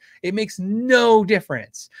was it makes no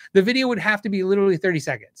difference. The video would have to be literally 30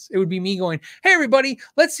 seconds. It would be me going, hey, everybody,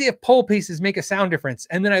 let's see if pole pieces make a sound difference.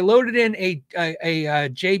 And then I loaded in a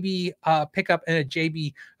JB pickup and a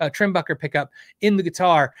JB Trimbucker pickup in the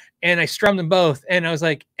guitar, and I strummed them both. And I was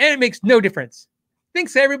like, and it makes no difference.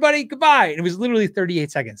 Thanks, everybody. Goodbye. And it was literally 38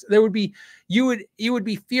 seconds. There would be, you would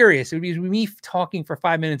be furious. It would be me talking for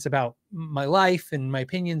 5 minutes about my life and my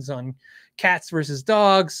opinions on cats versus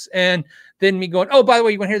dogs. And then me going, oh, by the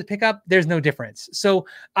way, you want to hear the pickup? There's no difference. So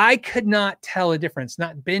I could not tell a difference,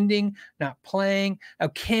 not bending, not playing. Now,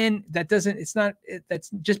 that's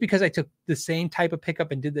just because I took the same type of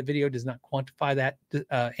pickup and did the video does not quantify that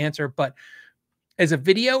answer. But as a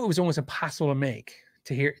video, it was almost impossible to make.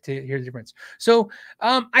 To hear the difference. So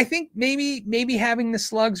I think maybe having the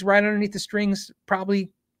slugs right underneath the strings probably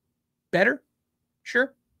better.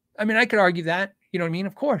 Sure. I mean, I could argue that, you know what I mean?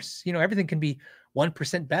 Of course, you know, everything can be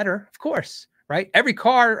 1% better, of course, right? Every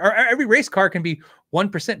car or every race car can be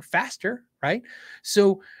 1% faster, right?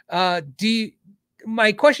 So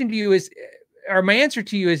my question to you is, or my answer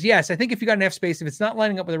to you is yes. I think if you got an F space, if it's not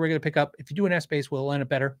lining up with a regular pickup, if you do an F space, will it line up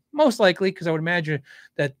better? Most likely, because I would imagine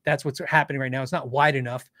that that's what's happening right now. It's not wide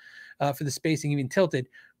enough for the spacing, even tilted.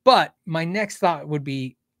 But my next thought would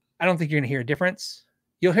be, I don't think you're going to hear a difference.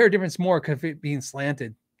 You'll hear a difference more because of it being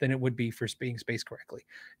slanted than it would be for being spaced correctly,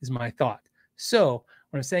 is my thought. So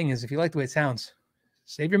what I'm saying is, if you like the way it sounds,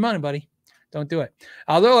 save your money, buddy. Don't do it.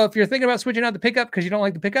 Although if you're thinking about switching out the pickup because you don't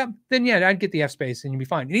like the pickup, then yeah, I'd get the F space and you'd be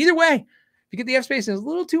fine. And either way, if you get the F space and it's a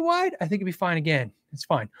little too wide, I think it'd be fine again. It's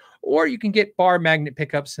fine. Or you can get bar magnet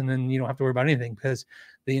pickups and then you don't have to worry about anything because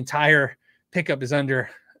the entire pickup is under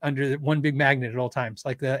one big magnet at all times,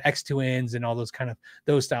 like the X2Ns and all those kind of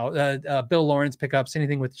those style. Bill Lawrence pickups,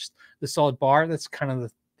 anything with just the solid bar. That's kind of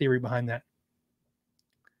the theory behind that.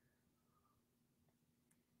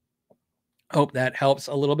 Hope that helps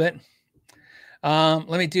a little bit. I'm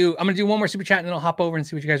going to do one more super chat and then I'll hop over and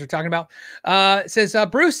see what you guys are talking about. It says,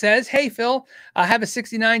 Bruce says, hey, Phil, I have a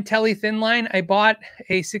 69 Tele thin line. I bought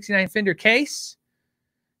a 69 Fender case.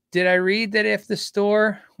 Did I read that if the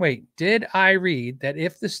store,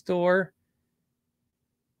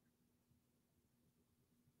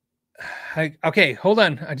 okay, hold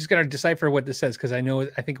on. I just got to decipher what this says because I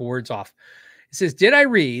think a word's off. It says, did I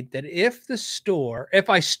read that if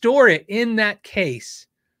I store it in that case,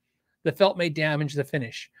 the felt may damage the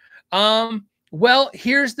finish? Well,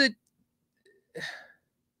 here's the,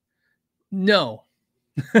 no.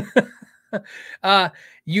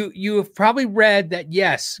 You have probably read that,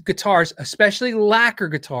 yes, guitars, especially lacquer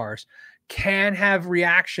guitars, can have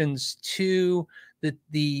reactions to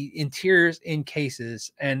the interiors in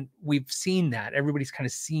cases. And we've seen that. Everybody's kind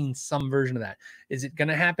of seen some version of that. Is it going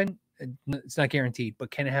to happen? It's not guaranteed, but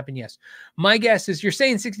can it happen? Yes. My guess is you're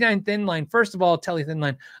saying 69 thin line. First of all, Tele thin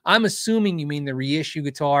line. I'm assuming you mean the reissue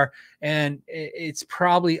guitar, and it's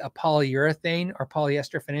probably a polyurethane or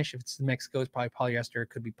polyester finish. If it's Mexico, it's probably polyester. It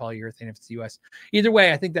could be polyurethane if it's the US. Either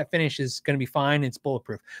way, I think that finish is going to be fine. It's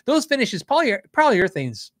bulletproof. Those finishes,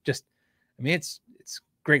 polyurethane's just, I mean, it's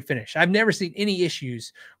great finish. I've never seen any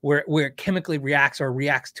issues where it chemically reacts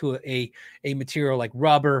to a material like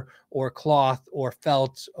rubber or cloth or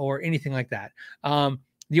felt or anything like that.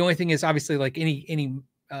 The only thing is obviously like any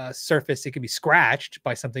surface, it could be scratched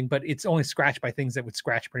by something, but it's only scratched by things that would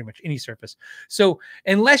scratch pretty much any surface. So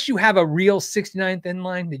unless you have a real 69 thin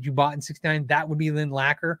line that you bought in 69, that would be then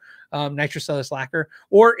lacquer, nitrocellulose lacquer.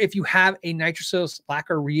 Or if you have a nitrocellulose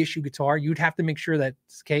lacquer reissue guitar, you'd have to make sure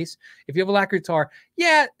that's the case. If you have a lacquer guitar,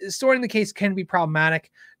 yeah, storing the case can be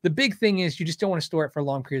problematic. The big thing is you just don't want to store it for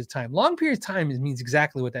long periods of time. Long periods of time means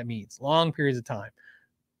exactly what that means. Long periods of time,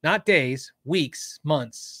 not days, weeks,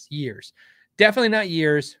 months, years. Definitely not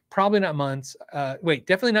years, probably not months.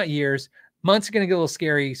 Definitely not years. Months are going to get a little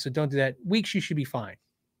scary, so don't do that. Weeks, you should be fine.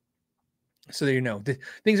 So there you know.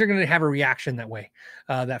 Things are going to have a reaction that way,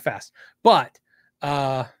 that fast. But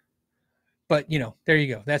you know, there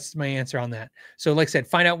you go. That's my answer on that. So like I said,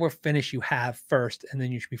 find out what finish you have first, and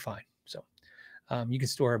then you should be fine. So you can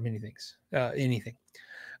store many things, anything.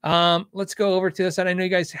 Let's go over to this side. I know you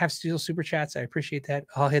guys have still super chats. I appreciate that.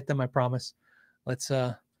 I'll hit them, I promise. Let's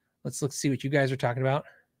see what you guys are talking about.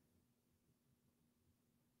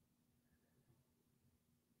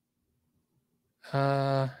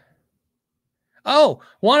 Oh,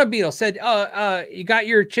 Wanna Beetle said, you got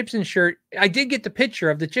your Chipson shirt. I did get the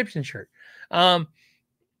picture of the Chipson shirt.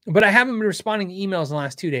 But I haven't been responding to emails in the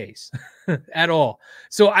last 2 days at all.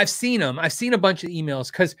 So I've seen them. I've seen a bunch of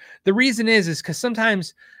emails because the reason is because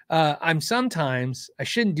sometimes I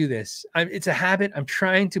shouldn't do this. It's a habit I'm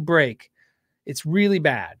trying to break. It's really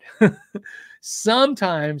bad.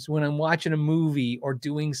 Sometimes when I'm watching a movie or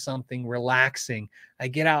doing something relaxing, I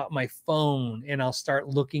get out my phone and I'll start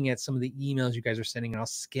looking at some of the emails you guys are sending and I'll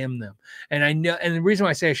skim them. And I know, and the reason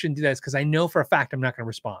why I say I shouldn't do that is because I know for a fact I'm not going to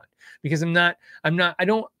respond because I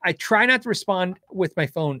try not to respond with my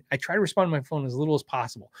phone. I try to respond to my phone as little as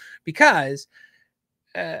possible because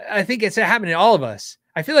I think it's happening to all of us.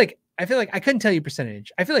 I feel like I couldn't tell you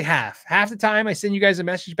percentage. I feel like half the time I send you guys a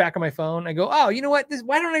message back on my phone. I go, oh, you know what?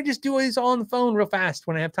 Why don't I just do this all on the phone real fast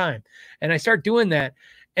when I have time? And I start doing that.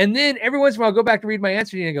 And then every once in a while I'll go back to read my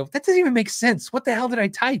answer and I go, that doesn't even make sense. What the hell did I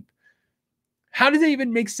type? How did that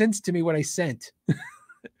even make sense to me what I sent?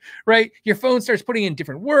 Right? Your phone starts putting in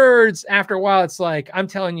different words. After a while, it's like, I'm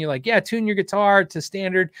telling you like, yeah, tune your guitar to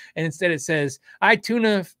standard. And instead it says, I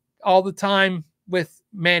tune all the time with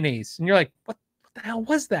mayonnaise. And you're like, what the hell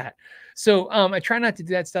was that? So I try not to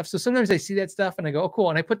do that stuff. So sometimes I see that stuff and I go, oh, cool.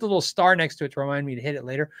 And I put the little star next to it to remind me to hit it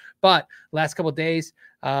later. But last couple of days,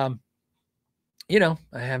 you know,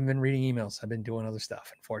 I haven't been reading emails. I've been doing other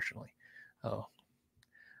stuff, unfortunately.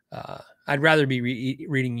 I'd rather be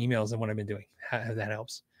reading emails than what I've been doing. If that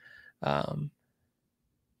helps.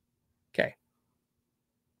 Okay.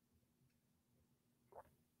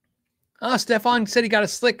 Oh, Stefan said he got a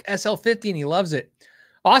slick SL50 and he loves it.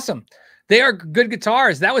 Awesome. They are good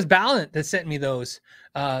guitars. That was Ballant that sent me those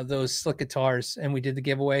slick guitars, and we did the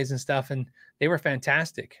giveaways and stuff, and they were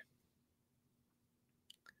fantastic.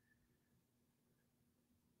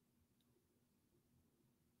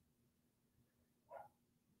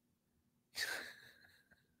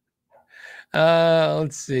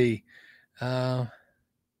 Let's see.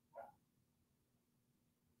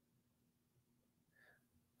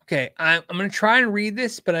 Okay, I'm going to try and read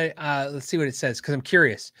this, but let's see what it says because I'm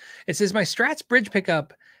curious. It says my Strat's bridge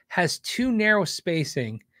pickup has too narrow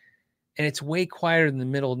spacing, and it's way quieter than the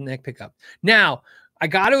middle neck pickup. Now, we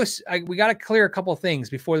got to clear a couple of things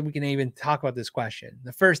before we can even talk about this question.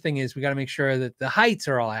 The first thing is we got to make sure that the heights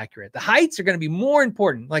are all accurate. The heights are going to be more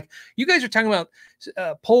important. Like you guys are talking about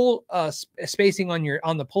pole spacing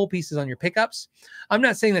on the pole pieces on your pickups. I'm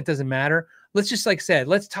not saying that doesn't matter. Let's just, like I said,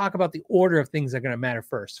 let's talk about the order of things that are going to matter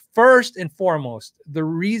first. First and foremost, the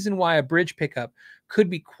reason why a bridge pickup could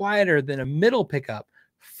be quieter than a middle pickup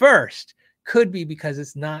first could be because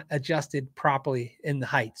it's not adjusted properly in the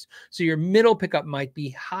heights. So your middle pickup might be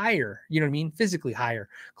higher, you know what I mean? Physically higher,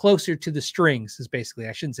 closer to the strings is basically,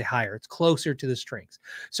 I shouldn't say higher, it's closer to the strings.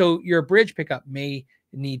 So your bridge pickup may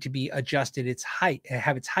need to be adjusted, its height,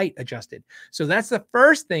 have its height adjusted. So that's the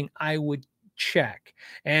first thing I would check.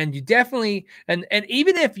 And you definitely, and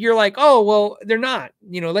even if you're like, oh, well, they're not,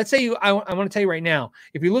 you know, let's say I want to tell you right now,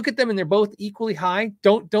 if you look at them and they're both equally high,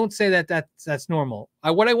 don't say that that's normal.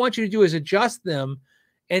 What I want you to do is adjust them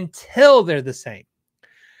until they're the same.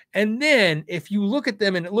 And then if you look at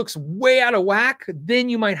them and it looks way out of whack, then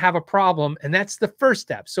you might have a problem. And that's the first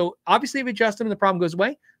step. So obviously if you adjust them and the problem goes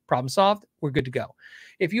away, problem solved, we're good to go.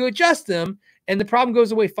 If you adjust them and the problem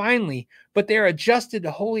goes away finally, but they're adjusted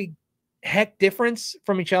to holy heck difference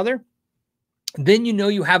from each other, then you know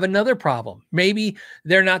you have another problem. Maybe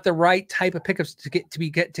they're not the right type of pickups to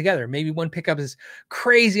get together. Maybe one pickup is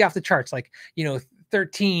crazy off the charts, like, you know,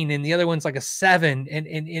 13, and the other one's like a 7,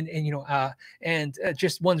 and you know,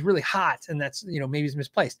 just one's really hot, and that's, you know, maybe it's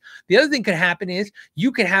misplaced. The other thing could happen is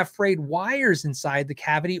you could have frayed wires inside the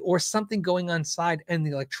cavity or something going on inside in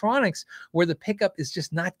the electronics where the pickup is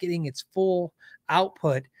just not getting its full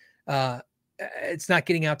output. It's not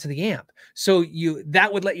getting out to the amp. So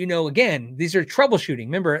that would let you know, again, these are troubleshooting.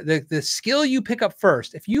 Remember, the skill you pick up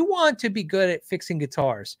first, if you want to be good at fixing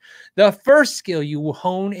guitars, the first skill you will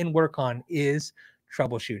hone and work on is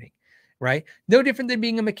troubleshooting, right? No different than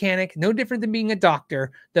being a mechanic, no different than being a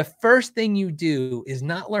doctor. The first thing you do is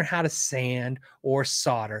not learn how to sand or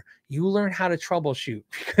solder. You learn how to troubleshoot,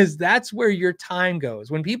 because that's where your time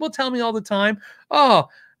goes. When people tell me all the time, oh,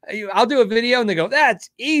 I'll do a video and they go, that's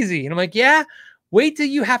easy. And I'm like, yeah, wait till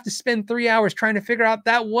you have to spend 3 hours trying to figure out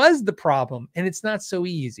that was the problem. And it's not so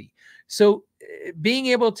easy. So being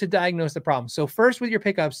able to diagnose the problem. So first with your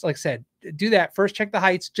pickups, like I said, do that. First, check the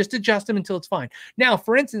heights, just adjust them until it's fine. Now,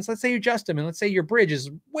 for instance, let's say you adjust them and let's say your bridge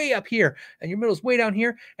is way up here and your middle is way down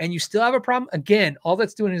here and you still have a problem. Again, all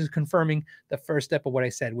that's doing is confirming the first step of what I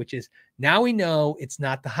said, which is now we know it's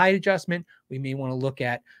not the height adjustment. We may want to look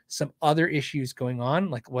at some other issues going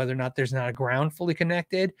on, like whether or not there's not a ground fully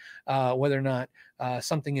connected, whether or not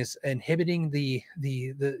something is inhibiting the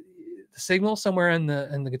signal somewhere in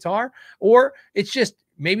the guitar, or it's just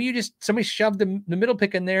maybe somebody shoved the middle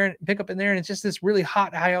pickup in there and it's just this really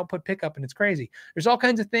hot high output pickup and it's crazy. There's all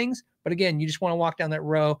kinds of things, but again, you just want to walk down that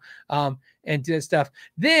row and do that stuff.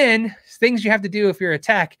 Then things you have to do if you're a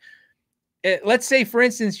tech. Let's say, for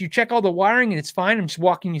instance, you check all the wiring and it's fine. I'm just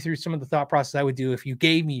walking you through some of the thought process I would do if you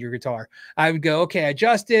gave me your guitar. I would go, okay,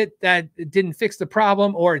 adjust it. That didn't fix the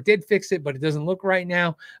problem, or it did fix it, but it doesn't look right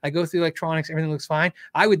now. I go through electronics, everything looks fine.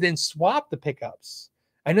 I would then swap the pickups.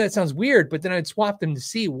 I know that sounds weird, but then I'd swap them to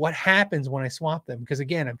see what happens when I swap them. Because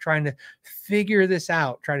again, I'm trying to figure this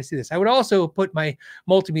out, try to see this. I would also put my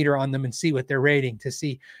multimeter on them and see what they're rating to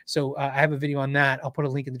see. So I have a video on that. I'll put a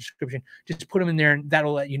link in the description. Just put them in there and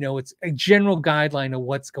that'll let you know it's a general guideline of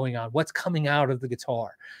what's going on, what's coming out of the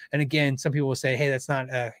guitar. And again, some people will say, hey, that's not,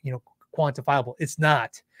 quantifiable. It's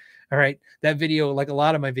not. All right. That video, like a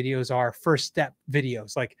lot of my videos, are first step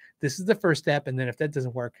videos. Like this is the first step. And then if that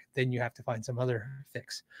doesn't work, then you have to find some other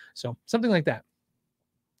fix. So something like that.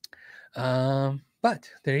 But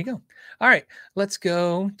there you go. All right. Let's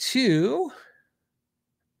go to,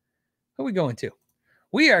 who are we going to?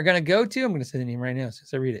 We are going to go to, I'm going to say the name right now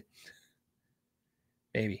since I read it.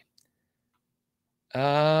 Maybe.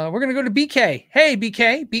 We're going to go to BK. Hey,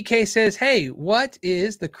 BK. BK says, hey, what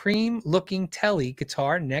is the cream looking telly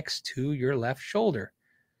guitar next to your left shoulder?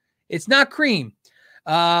 It's not cream.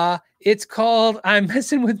 It's called, I'm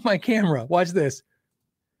messing with my camera. Watch this.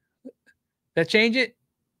 That change it?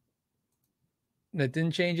 That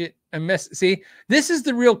didn't change it. See, this is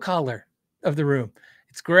the real color of the room.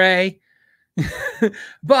 It's gray,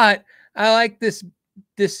 but I like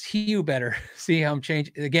this hue better. See how I'm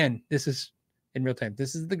changing? Again, this is in real time.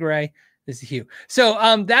 This is the gray. This is hue.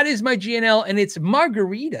 So that is my GNL, and it's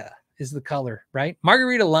Margarita is the color, right?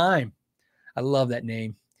 Margarita Lime. I love that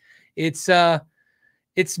name.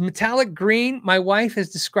 It's metallic green. My wife has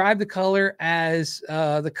described the color as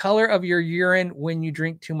the color of your urine when you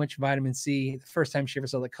drink too much vitamin C. The first time she ever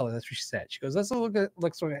saw the color, that's what she said. She goes, "That's what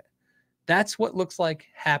looks like. That's what looks like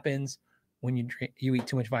happens when you eat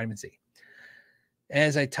too much vitamin C."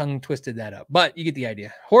 As I tongue twisted that up, but you get the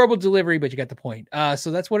idea. Horrible delivery, but you got the point. So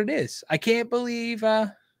that's what it is. I can't believe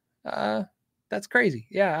that's crazy.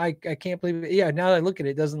 Yeah, I can't believe it. Yeah, now that I look at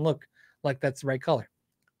it, it doesn't look like that's the right color,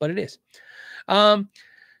 but it is.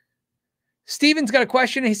 Steven's got a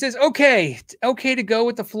question. He says, okay to go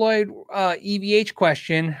with the Floyd EVH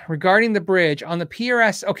question regarding the bridge on the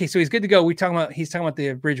PRS. Okay, so he's good to go. He's talking about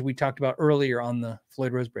the bridge we talked about earlier on the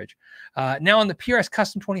Floyd Rose bridge. Now on the PRS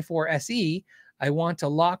Custom 24 SE, I want to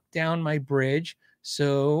lock down my bridge.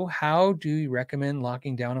 So how do you recommend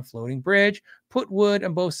locking down a floating bridge? Put wood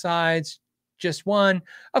on both sides, just one.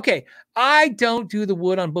 Okay, I don't do the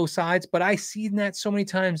wood on both sides, but I see that so many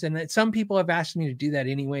times, and that some people have asked me to do that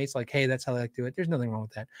anyway. It's like, hey, that's how I like to do it. There's nothing wrong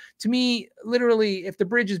with that. To me, literally, if the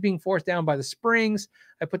bridge is being forced down by the springs,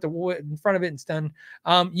 I put the wood in front of it and it's done.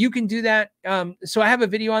 You can do that. So I have a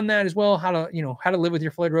video on that as well, how to live with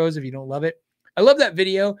your Floyd Rose if you don't love it. I love that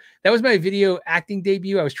video. That was my video acting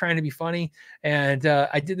debut. I was trying to be funny, and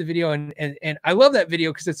I did the video, and I love that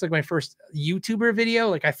video because it's like my first YouTuber video.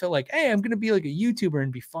 Like I feel like, hey, I'm gonna be like a YouTuber and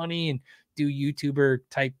be funny and do YouTuber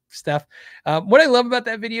type stuff. What I love about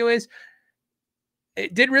that video is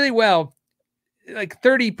it did really well. Like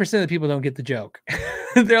 30% of the people don't get the joke.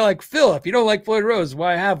 They're like, Phil, if you don't like Floyd Rose,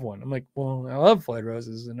 why have one? I'm like, well, I love Floyd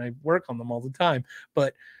Roses and I work on them all the time,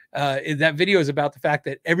 but that video is about the fact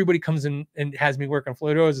that everybody comes in and has me work on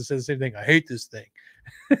Floyd Rose and says the same thing. I hate this thing.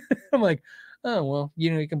 I'm like, oh, well,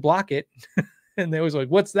 you can block it. And they was like,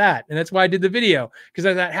 what's that? And that's why I did the video. Because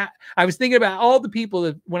I thought, I was thinking about all the people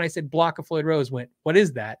that when I said block a Floyd Rose went, what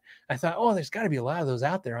is that? I thought, oh, there's got to be a lot of those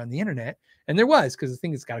out there on the internet. And there was, because the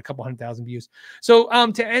thing has got a couple 100,000 views. So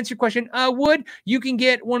to answer your question, wood, you can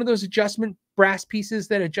get one of those adjustment brass pieces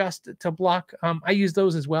that adjust to block. I use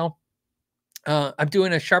those as well. I'm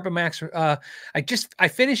doing a Sharpen Max. I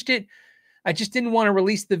finished it. I just didn't want to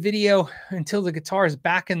release the video until the guitar is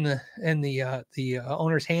back in the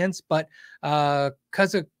owner's hands. But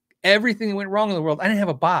because of everything that went wrong in the world, I didn't have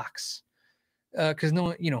a box because no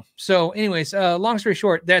one, So, anyways, long story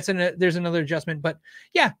short, there's another adjustment. But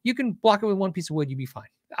yeah, you can block it with one piece of wood. You'd be fine.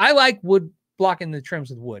 I like wood blocking the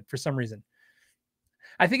trims with wood for some reason.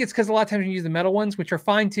 I think it's because a lot of times you use the metal ones, which are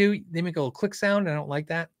fine too. They make a little click sound. I don't like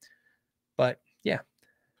that. But yeah.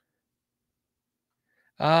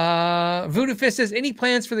 Voodoo Fist says, any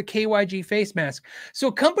plans for the KYG face mask? So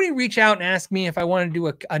a company reached out and asked me if I want to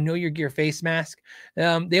do a Know Your Gear face mask.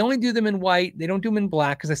 They only do them in white. They don't do them in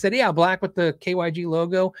black. Because I said, yeah, black with the KYG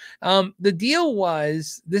logo. The deal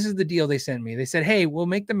was, this is the deal they sent me. They said, hey, we'll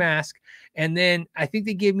make the mask. And then I think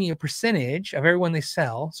they gave me a percentage of everyone they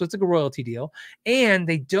sell. So it's like a royalty deal. And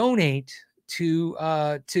they donate to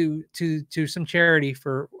some charity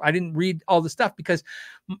for, I didn't read all the stuff because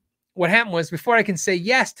what happened was before I can say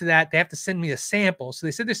yes to that, they have to send me a sample. So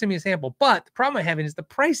they said they're sending me a sample, but the problem I'm having is the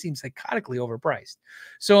price seems psychotically overpriced.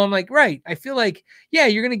 So I'm like, right. I feel like, yeah,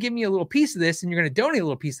 you're going to give me a little piece of this and you're going to donate a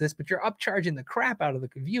little piece of this, but you're upcharging the crap out of the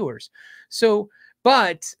viewers. So,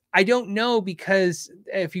 but I don't know, because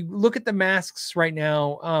if you look at the masks right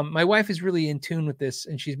now, my wife is really in tune with this.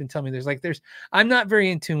 And she's been telling me I'm not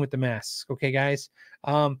very in tune with the masks. Okay, guys.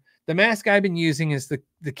 The mask I've been using is the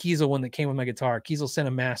Kiesel one that came with my guitar. Kiesel sent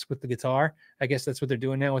a mask with the guitar. I guess that's what they're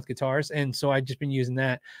doing now with guitars. And so I've just been using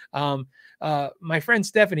that. My friend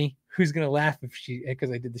Stephanie, who's going to laugh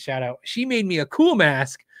because I did the shout out, she made me a cool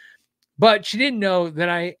mask, but she didn't know that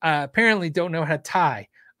I apparently don't know how to tie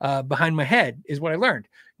behind my head, is what I learned.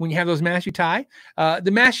 When you have those masks, you tie.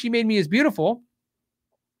 The mask she made me is beautiful.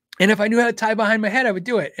 And if I knew how to tie behind my head, I would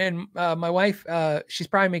do it. And my wife, she's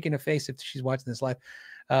probably making a face if she's watching this live.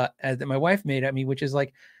 That my wife made at me, which is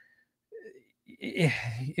like, they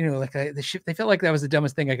felt like that was the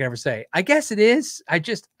dumbest thing I could ever say. I guess it is. I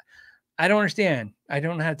don't understand. I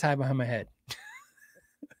don't know how to tie behind my head.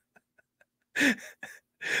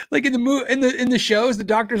 Like in the shows, the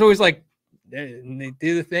doctor's always like, they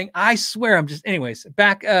do the thing. I swear, anyways,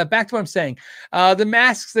 back to what I'm saying. The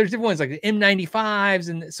masks, there's different ones like the M95s.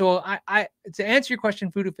 And so I to answer your question,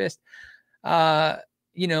 Voodoo Fist,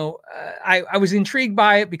 I was intrigued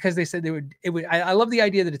by it because they said I love the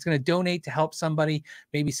idea that it's going to donate to help somebody,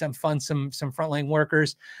 maybe some frontline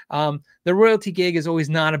workers. The royalty gig is always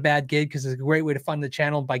not a bad gig because it's a great way to fund the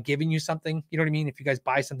channel by giving you something. You know what I mean? If you guys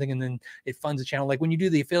buy something and then it funds the channel, like when you do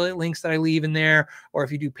the affiliate links that I leave in there, or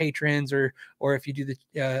if you do patrons, or if you do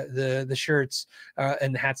the shirts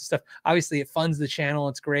and the hats and stuff, obviously it funds the channel.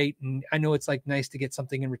 It's great. And I know it's like nice to get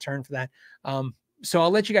something in return for that. So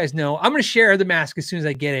I'll let you guys know. I'm going to share the mask as soon as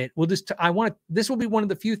I get it. This will be one of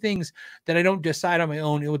the few things that I don't decide on my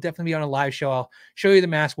own. It will definitely be on a live show. I'll show you the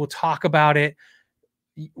mask. We'll talk about it.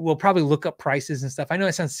 We'll probably look up prices and stuff. I know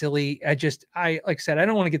it sounds silly. Like I said, I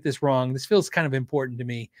don't want to get this wrong. This feels kind of important to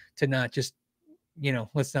me to not just,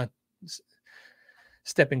 let's not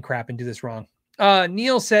step in crap and do this wrong.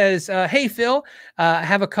 Neil says, hey, Phil, I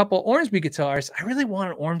have a couple Ormsby guitars. I really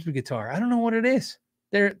want an Ormsby guitar. I don't know what it is.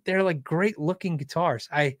 They're like great looking guitars.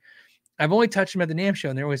 I've only touched them at the NAMM show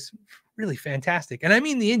and they're always really fantastic. And I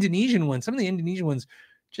mean the Indonesian ones. Some of the Indonesian ones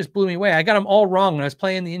just blew me away. I got them all wrong when I was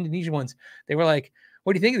playing the Indonesian ones. They were like,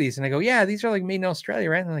 what do you think of these? And I go, yeah, these are like made in Australia,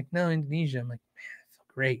 right? And they're like, no, Indonesia. I'm like, man, I feel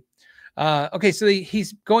great. Okay, so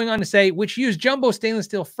he's going on to say, which use jumbo stainless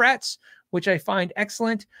steel frets, which I find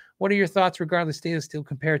excellent. What are your thoughts regarding stainless steel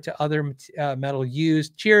compared to other metal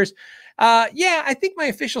used? Cheers. Yeah, I think my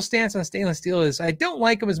official stance on stainless steel is I don't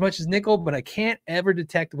like them as much as nickel, but I can't ever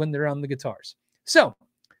detect when they're on the guitars. So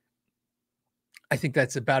I think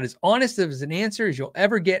that's about as honest of an answer as you'll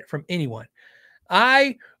ever get from anyone.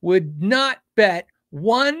 I would not bet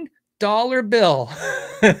 $1 bill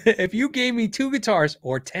if you gave me 2 guitars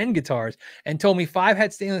or 10 guitars and told me 5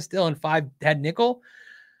 had stainless steel and 5 had nickel,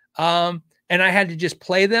 and I had to just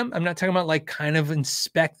play them. I'm not talking about like kind of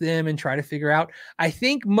inspect them and try to figure out. I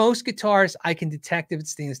think most guitars I can detect if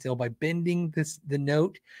it's stainless steel by bending the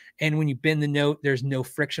note. And when you bend the note, there's no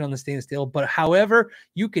friction on the stainless steel. But however,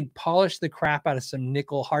 you can polish the crap out of some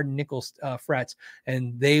hardened nickel frets,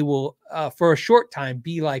 and they will, for a short time,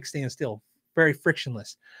 be like stainless steel, very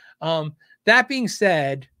frictionless. That being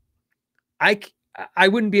said, I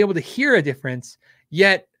wouldn't be able to hear a difference,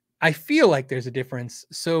 yet I feel like there's a difference.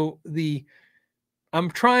 So I'm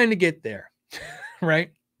trying to get there,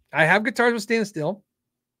 right? I have guitars with stainless steel.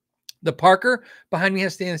 The Parker behind me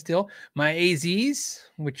has stainless steel. My AZs,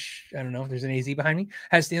 which I don't know if there's an AZ behind me,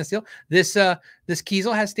 has stainless steel. This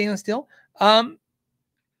Kiesel has stainless steel.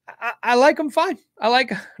 I like them fine. I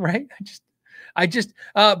like, right?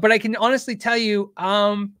 But I can honestly tell you,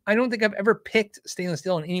 I don't think I've ever picked stainless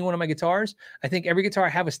steel on any one of my guitars. I think every guitar I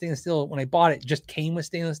have with stainless steel, when I bought it, just came with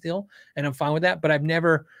stainless steel, and I'm fine with that. But I've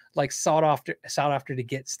never like sought after to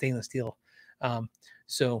get stainless steel.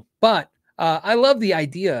 But I love the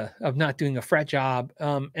idea of not doing a fret job.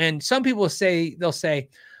 And some people they'll say,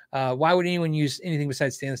 why would anyone use anything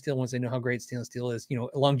besides stainless steel once they know how great stainless steel is?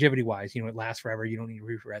 Longevity wise, it lasts forever. You don't need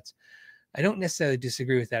refrets. I don't necessarily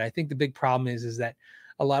disagree with that. I think the big problem is that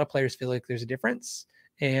a lot of players feel like there's a difference.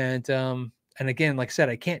 And again, like I said,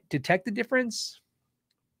 I can't detect the difference,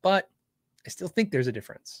 but I still think there's a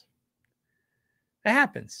difference. It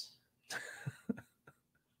happens,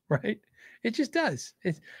 right? It just does.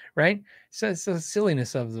 It's right. So it's the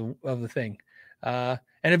silliness of the thing. And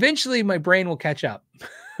eventually my brain will catch up.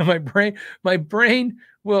 my brain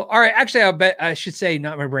will, all right. Actually, I'll bet I should say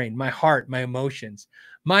not my brain, my heart, my emotions.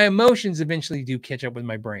 My emotions eventually do catch up with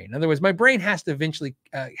my brain. In other words, my brain has to eventually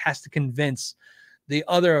has to convince the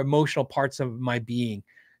other emotional parts of my being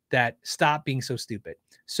that stop being so stupid.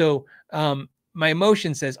 So my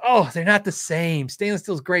emotion says, oh, they're not the same. Stainless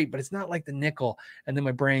steel is great, but it's not like the nickel. And then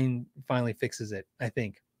my brain finally fixes it, I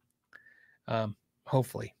think.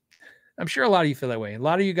 Hopefully. I'm sure a lot of you feel that way. A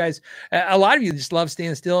lot of you guys, a lot of you just love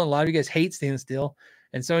stainless steel, and a lot of you guys hate stainless steel.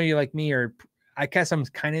 And some of you like me are, I guess I'm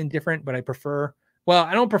kind of indifferent, but I prefer, well,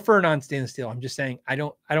 I don't prefer non-stainless steel. I'm just saying I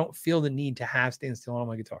don't feel the need to have stainless steel on all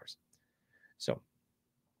my guitars. So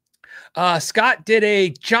Scott did a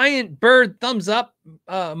giant bird thumbs up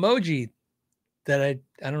emoji that I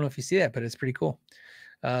don't know if you see that, but it's pretty cool.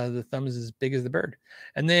 The thumb is as big as the bird.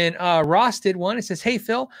 And then Ross did one. It says, hey,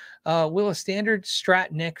 Phil, will a standard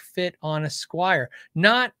Strat neck fit on a Squire?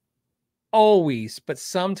 Not always, but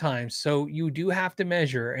sometimes. So you do have to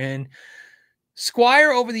measure. And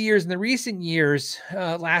Squire over the years, in the recent years,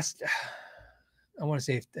 I want to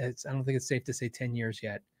say, I don't think it's safe to say 10 years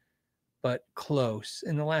yet, but close.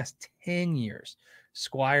 In the last 10 years,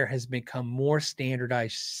 Squire has become more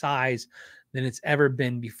standardized size than it's ever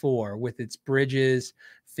been before, with its bridges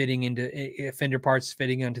fitting into fender parts,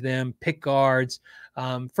 fitting onto them, pick guards.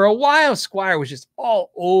 For a while, Squire was just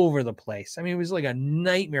all over the place. I mean, it was like a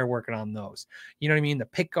nightmare working on those. You know what I mean? The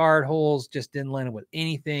pick guard holes just didn't line up with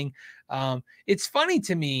anything. It's funny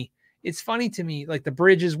to me. Like the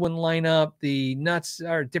bridges wouldn't line up. The nuts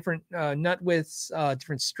are different nut widths,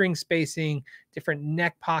 different string spacing, different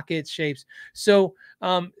neck pocket shapes. So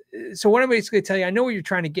what I'm basically telling you, I know what you're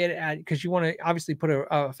trying to get at, because you want to obviously put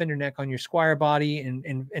a fender neck on your Squire body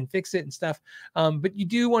and fix it and stuff. But you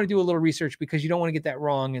do want to do a little research, because you don't want to get that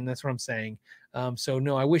wrong. And that's what I'm saying. So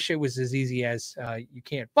no, I wish it was as easy as you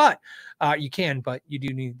can, but you do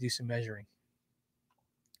need to do some measuring.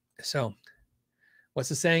 So what's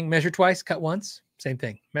the saying? Measure twice, cut once. Same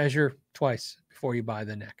thing. Measure twice before you buy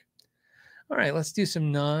the neck. All right, let's do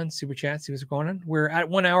some non-super chat. See what's going on. We're at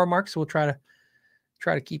 1 hour mark, so we'll try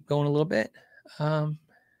to keep going a little bit.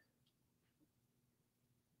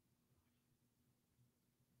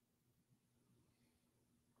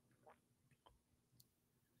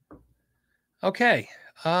 Okay.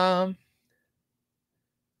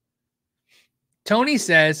 Tony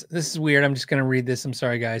says, this is weird. I'm just going to read this. I'm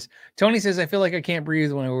sorry, guys. Tony says, I feel like I can't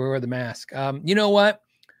breathe when I wear the mask. You know what?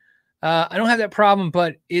 I don't have that problem,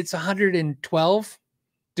 but it's 112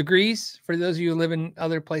 degrees for those of you who live in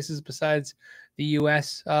other places besides the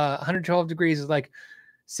US. 112 degrees is like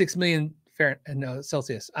 6 million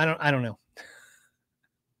Celsius. I don't know.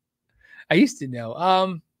 I used to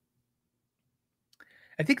know.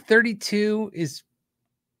 I think 32 is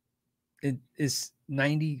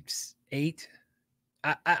 98.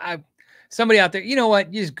 Somebody out there, you know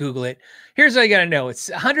what? You just Google it. Here's what you got to know. It's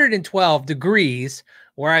 112 degrees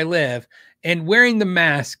where I live, and wearing the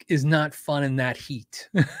mask is not fun in that heat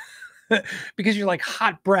because you're like,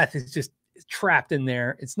 hot breath is just trapped in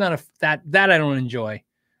there. It's not that I don't enjoy,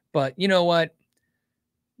 but you know what?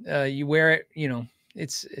 You wear it, you know,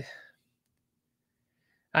 it's,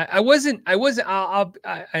 I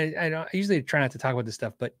usually try not to talk about this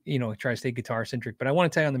stuff, but you know, I try to stay guitar centric, but I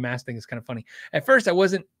want to tell you on the mask thing is kind of funny. At first I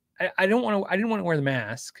didn't want to wear the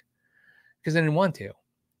mask because I didn't want to.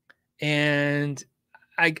 And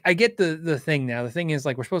I get the thing now. The thing is,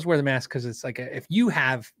 like, we're supposed to wear the mask because it's like, if you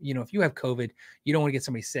have COVID, you don't want to get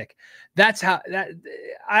somebody sick.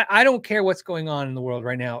 I don't care what's going on in the world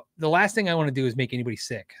right now. The last thing I want to do is make anybody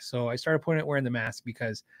sick. So I started wearing the mask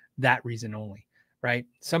because that reason only, right?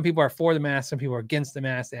 Some people are for the mask. Some people are against the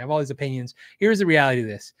mask. They have all these opinions. Here's the reality of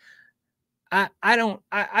this. I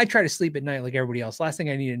try to sleep at night like everybody else. Last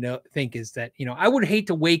thing I need to think is that, you know, I would hate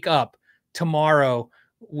to wake up tomorrow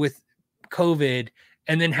with COVID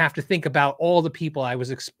and then have to think about all the people I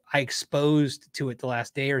exposed to it the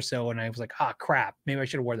last day or so. And I was like, oh crap, maybe I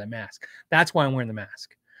should have worn that mask. That's why I'm wearing the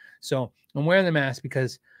mask. So I'm wearing the mask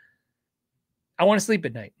because I want to sleep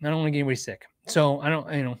at night. I don't want to get anybody sick. So I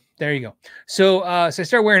don't, you know, there you go. So, so I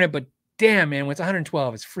started wearing it, but damn, man, when it's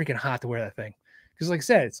 112, it's freaking hot to wear that thing. Cause like I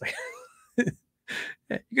said, it's like, you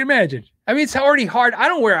can imagine. I mean, it's already hard. I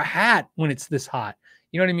don't wear a hat when it's this hot.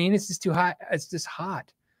 You know what I mean? It's just too hot. It's just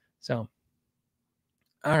hot. So,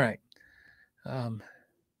 all right.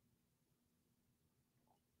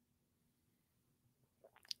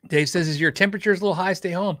 Dave says, "Is your temperatures a little high?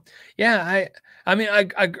 Stay home." Yeah, I mean,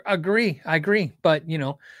 I agree. I agree. But you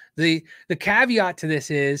know, the caveat to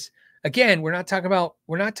this is, again, we're not talking about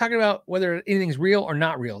whether anything's real or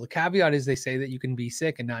not real. The caveat is they say that you can be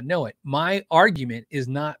sick and not know it. My argument is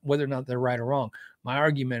not whether or not they're right or wrong. My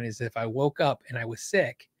argument is if I woke up and I was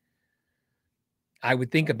sick, I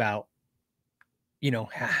would think about, you know,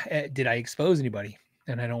 did I expose anybody?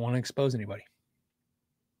 And I don't want to expose anybody.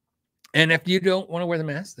 And if you don't want to wear the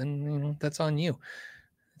mask, then, you know, that's on you.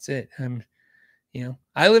 That's it. You know,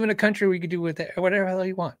 I live in a country where you can do whatever the hell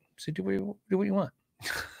you want. So do what you want.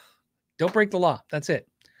 Don't break the law. That's it.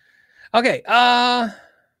 Okay.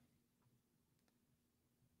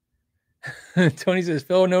 Tony says,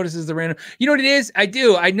 Phil notices the random. You know what it is? I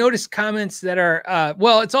do. I notice comments that are,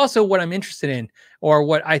 well, it's also what I'm interested in, or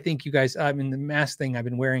what I think you guys, I mean, the mask thing, I've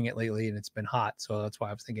been wearing it lately and it's been hot. So that's why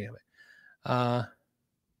I was thinking of it.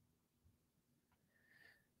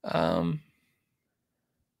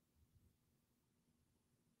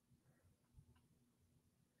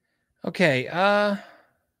 Okay.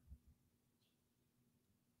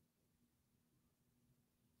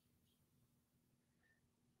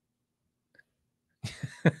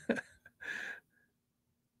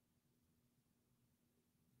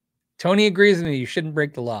 Tony agrees with me. You shouldn't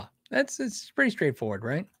break the law. It's pretty straightforward,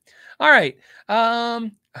 right? All right.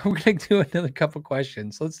 We're going to do another couple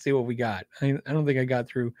questions. Let's see what we got. I don't think I got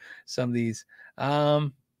through some of these.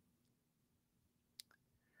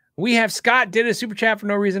 We have Scott did a super chat for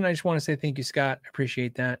no reason. I just want to say thank you, Scott. I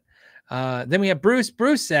appreciate that. Then we have Bruce.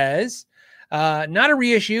 Bruce says, not a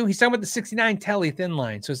reissue. He's talking about the 69 Telly thin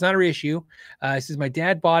line. So it's not a reissue. He says, my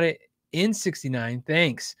dad bought it in 69.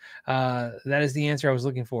 Thanks. That is the answer I was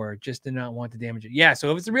looking for. Just did not want to damage it. Yeah.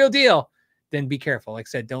 So if it's a real deal, then be careful. Like I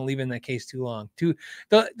said, don't leave it in that case too long.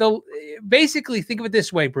 Basically think of it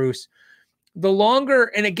this way, Bruce. The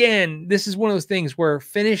longer, and again, this is one of those things where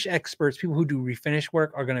finish experts, people who do refinish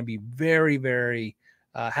work, are going to be very, very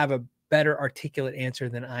have a better articulate answer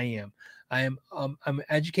than I am. I'm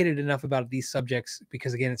educated enough about these subjects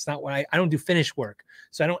because, again, it's not what I don't do finish work,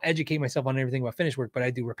 so I don't educate myself on everything about finish work, but I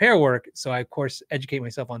do repair work, so I of course educate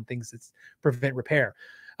myself on things that prevent repair.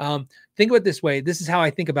 Think of it this way. This is how I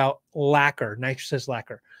think about lacquer, nitrous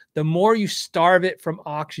lacquer. The more you starve it from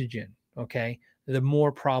oxygen, okay, the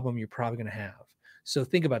more problem you're probably going to have. So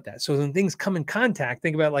think about that. So when things come in contact,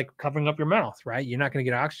 think about like covering up your mouth, right? You're not going to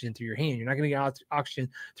get oxygen through your hand. You're not going to get oxygen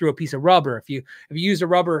through a piece of rubber. If you use a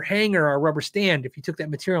rubber hanger or a rubber stand, if you took that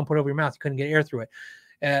material and put it over your mouth, you couldn't get air through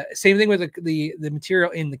it. Same thing with the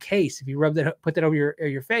material in the case. If you put that over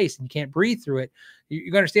your face and you can't breathe through it,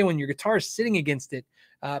 you understand when your guitar is sitting against it.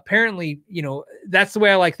 Apparently, that's the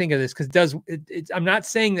way I like to think of this, because I'm not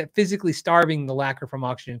saying that physically starving the lacquer from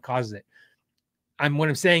oxygen causes it. What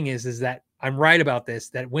I'm saying is that I'm right about this,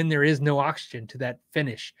 that when there is no oxygen to that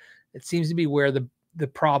finish, it seems to be where the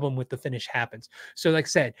problem with the finish happens. So like I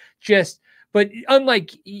said, but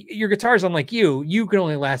unlike your guitars, unlike you can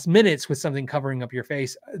only last minutes with something covering up your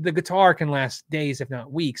face. The guitar can last days, if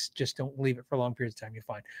not weeks. Just don't leave it for long periods of time. You're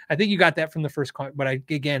fine. I think you got that from the first comment, but I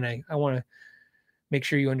want to make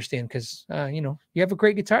sure you understand, because, you have a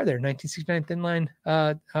great guitar there. 1969 thin line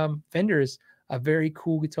Fender is a very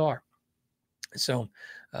cool guitar. So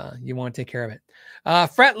you want to take care of it.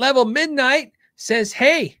 Fret Level Midnight says,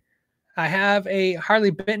 hey, I have a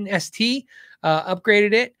Harley Benton ST,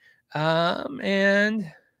 upgraded it. And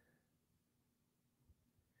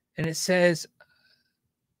it says,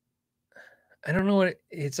 I don't know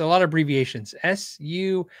it's a lot of abbreviations.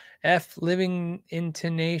 SUF living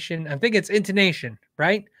intonation. I think it's intonation,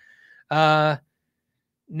 right?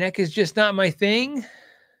 Neck is just not my thing.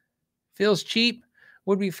 Feels cheap.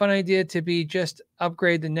 Would be a fun idea to just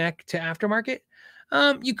upgrade the neck to aftermarket.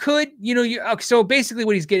 You could, so basically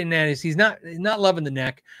what he's getting at is he's not loving the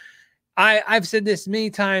neck. I've said this many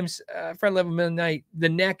times, Fret Level Midnight, the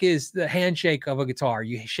neck is the handshake of a guitar.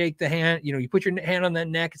 You shake the hand, you put your hand on that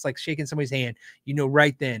neck. It's like shaking somebody's hand.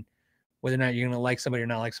 Right then whether or not you're going to like somebody or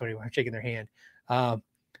not like somebody while shaking their hand. At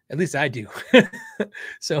least I do.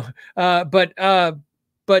 So,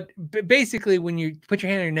 but basically, when you put your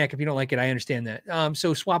hand on your neck, if you don't like it, I understand that.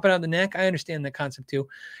 So swap it out the neck. I understand that concept too.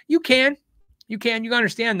 You can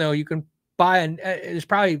understand though. You can buy, there's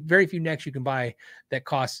probably very few necks you can buy that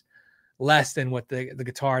cost less than what the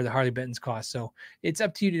guitar, the Harley Benton's cost. So it's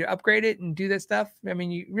up to you to upgrade it and do that stuff. I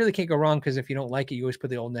mean, you really can't go wrong, because if you don't like it, you always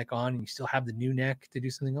put the old neck on and you still have the new neck to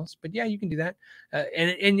do something else. But yeah, you can do that.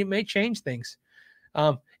 And it may change things.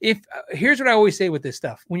 Here's what I always say with this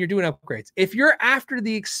stuff when you're doing upgrades: if you're after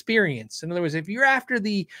the experience, in other words, if you're after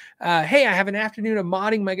the hey, I have an afternoon of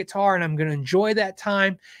modding my guitar and I'm going to enjoy that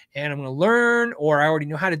time and I'm going to learn, or I already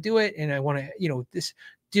know how to do it and I want to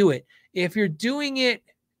do it. If you're doing it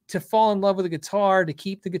to fall in love with the guitar, to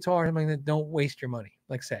keep the guitar, something that, don't waste your money.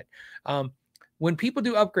 Like I said, when people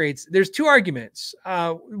do upgrades, there's two arguments.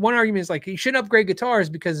 One argument is like, you shouldn't upgrade guitars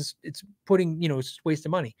because it's putting, it's a waste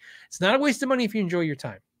of money. It's not a waste of money if you enjoy your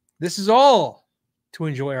time. This is all to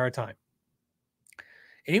enjoy our time.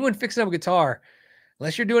 Anyone fixing up a guitar,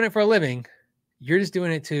 unless you're doing it for a living, you're just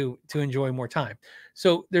doing it to enjoy more time.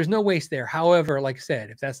 So there's no waste there. However, like I said,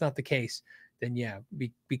 if that's not the case, then yeah,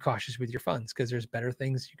 be cautious with your funds, because there's better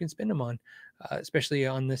things you can spend them on, especially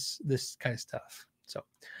on this kind of stuff. So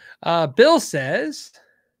Bill says,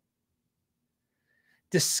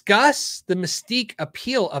 discuss the mystique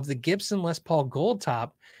appeal of the Gibson Les Paul Gold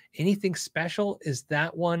Top. Anything special? Is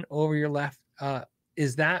that one over your left?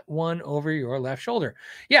 Is that one over your left shoulder?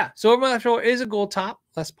 Yeah. So over my left shoulder is a Gold Top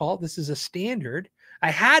Les Paul. This is a standard.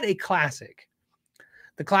 I had a classic.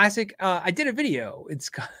 The classic, I did a video.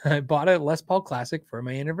 I bought a Les Paul Classic for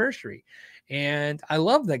my anniversary, and I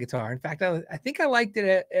love that guitar. In fact, I think I liked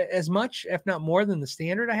it as much, if not more, than the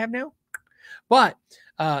standard I have now. But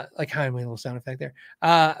like how I made a little sound effect there.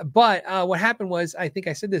 But what happened was, I think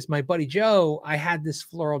I said this, my buddy Joe, I had this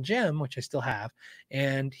Floral Gem, which I still have,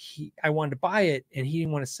 and I wanted to buy it and he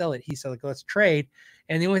didn't want to sell it. He said, like, let's trade.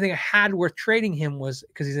 And the only thing I had worth trading him was,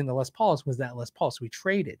 because he's into Les Pauls, was that Les Paul. So we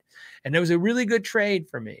traded, and it was a really good trade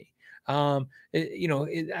for me. That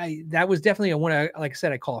was definitely like I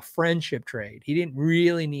said, I call a friendship trade. He didn't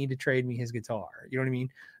really need to trade me his guitar. You know what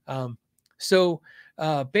I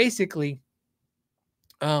mean? Basically,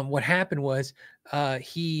 what happened was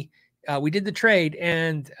we did the trade,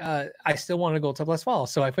 and I still wanted to go to Les Paul.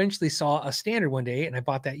 So I eventually saw a standard one day, and I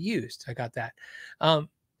bought that used. I got that.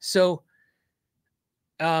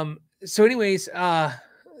 Anyways,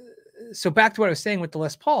 so back to what I was saying with the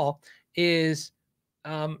Les Paul is,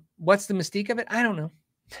 what's the mystique of it? I don't know.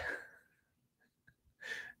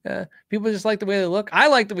 People just like the way they look. I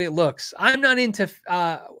like the way it looks. I'm not into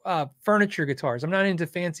furniture guitars. I'm not into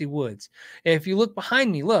fancy woods. If you look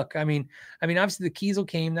behind me, look. I mean, obviously the Kiesel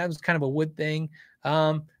came. That was kind of a wood thing.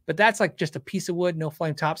 But that's like just a piece of wood, no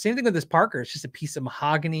flame top. Same thing with this Parker. It's just a piece of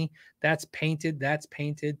mahogany. That's painted. That's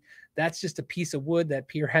painted. That's just a piece of wood that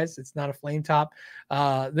Pierre has. It's not a flame top.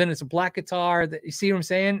 Then it's a black guitar. That, you see what I'm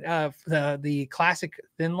saying? The classic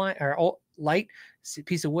thin line or light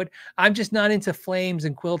piece of wood. I'm just not into flames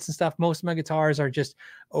and quilts and stuff. Most of my guitars are just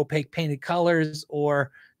opaque painted colors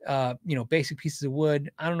or basic pieces of wood.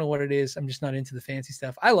 I don't know what it is. I'm just not into the fancy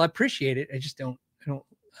stuff. I appreciate it. I just don't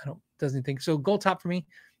doesn't think so. Gold top for me,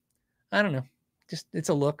 I don't know. Just it's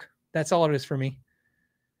a look. That's all it is for me.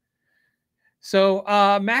 So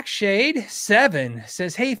Max Shade 7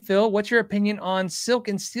 says, "Hey Phil, what's your opinion on silk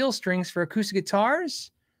and steel strings for acoustic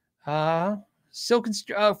guitars?" Silk and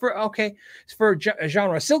for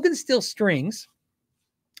genre, silk and steel strings.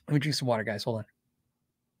 Let me drink some water, guys. Hold on.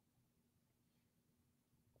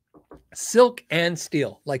 Silk and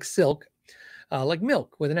steel, like silk, like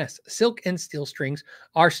milk with an S. Silk and steel strings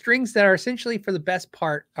are strings that are essentially, for the best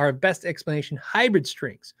part, our best explanation, hybrid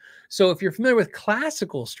strings. So if you're familiar with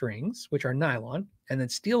classical strings, which are nylon, and then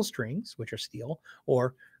steel strings, which are steel,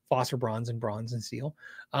 or phosphor bronze and steel,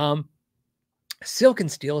 silk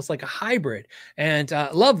and steel is like a hybrid, and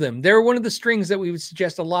love them. They're one of the strings that we would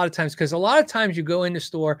suggest a lot of times, because a lot of times you go into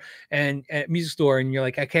store and music store and you're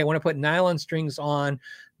like, okay, I want to put nylon strings on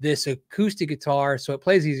this acoustic guitar so it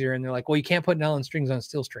plays easier, and they're like, well, you can't put nylon strings on a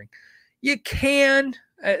steel string. You can.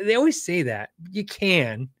 They always say that. You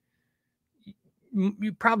can.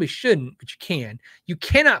 You probably shouldn't, but you can. You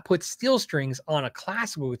cannot put steel strings on a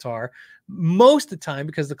classical guitar most of the time,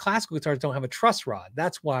 because the classical guitars don't have a truss rod.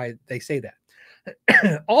 That's why they say that.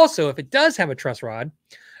 Also, if it does have a truss rod,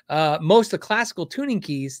 most of the classical tuning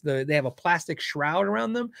keys, they have a plastic shroud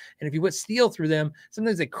around them. And if you put steel through them,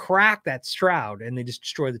 sometimes they crack that shroud and they just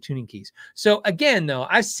destroy the tuning keys. So again, though,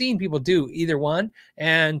 I've seen people do either one,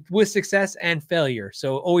 and with success and failure.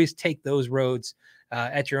 So always take those roads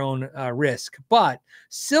at your own risk. But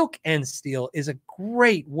silk and steel is a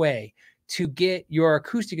great way to get your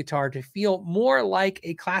acoustic guitar to feel more like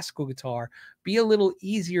a classical guitar, be a little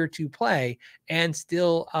easier to play, and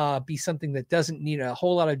still be something that doesn't need a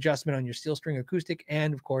whole lot of adjustment on your steel string acoustic,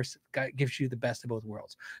 and of course gives you the best of both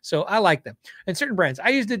worlds. So I like them. And certain brands, I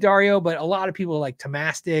use Addario, but a lot of people like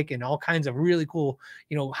Tomastic and all kinds of really cool,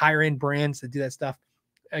 higher end brands that do that stuff.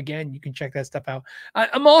 Again, you can check that stuff out.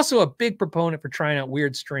 I'm also a big proponent for trying out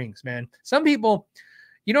weird strings, man. Some people,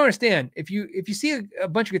 you don't understand. If you see a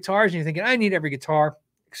bunch of guitars and you're thinking, I need every guitar.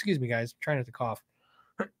 Excuse me, guys. I'm trying not to cough.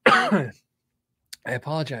 I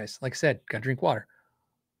apologize. Like I said, got to drink water.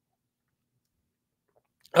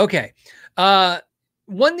 Okay.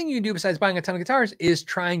 One thing you can do besides buying a ton of guitars is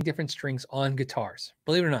trying different strings on guitars.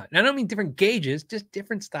 Believe it or not. And I don't mean different gauges, just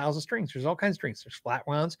different styles of strings. There's all kinds of strings. There's flat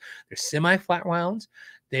wounds. There's semi-flat wounds.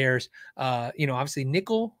 There's, obviously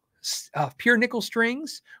nickel, pure nickel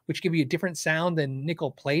strings, which give you a different sound than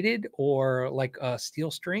nickel plated or like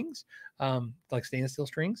steel strings, like stainless steel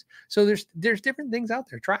strings. So there's different things out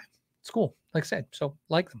there. Try. It's cool. Like I said, so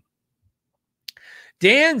like them.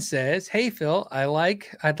 Dan says, "Hey Phil, I'd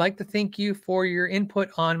like to thank you for your input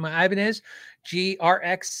on my Ibanez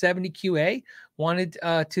GRX70QA. Wanted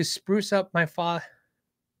to spruce up my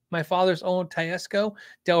father's old Tiesco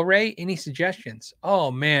Del Rey. Any suggestions?" Oh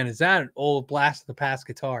man, is that an old blast of the past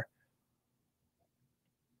guitar?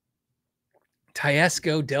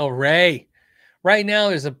 Tiesco Del Rey. Right now,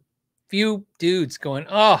 there's a few dudes going,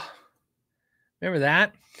 "Oh, remember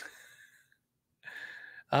that?"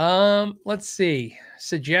 Let's see.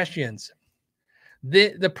 Suggestions.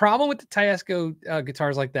 The problem with the Tiesco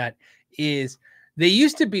guitars like that is they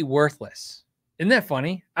used to be worthless. Isn't that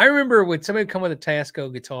funny? I remember when somebody would come with a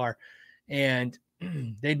Tiesco guitar and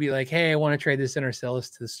they'd be like, "Hey, I want to trade this in or sell this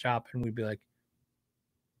to the shop." And we'd be like,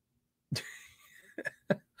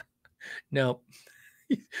 "No."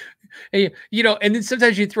 And, and then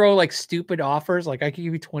sometimes you throw like stupid offers, like I can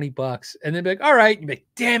give you $20, and then be like, "All right," and you'd be like,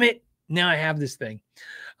 "Damn it, now I have this thing."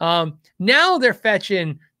 Now they're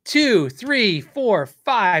fetching 2, 3, 4,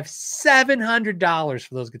 5, $700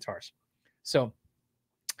 for those guitars. So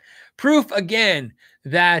proof again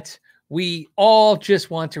that we all just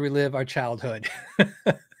want to relive our childhood.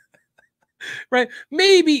 Right?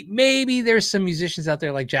 Maybe there's some musicians out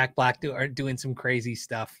there like Jack Black are doing some crazy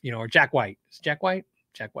stuff, or Jack White. Is it Jack White?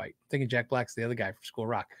 Jack White. I'm thinking Jack Black's the other guy from School of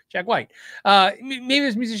Rock. Jack White. Maybe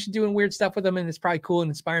there's musicians doing weird stuff with them, and it's probably cool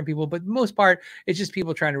and inspiring people. But the most part, it's just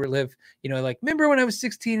people trying to relive. Like, remember when I was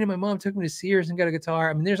 16 and my mom took me to Sears and got a guitar?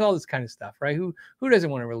 I mean, there's all this kind of stuff, right? Who doesn't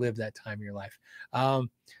want to relive that time in your life?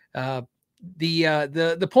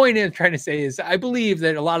 The point I'm trying to say is I believe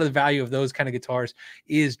that a lot of the value of those kind of guitars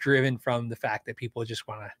is driven from the fact that people just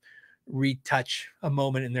want to retouch a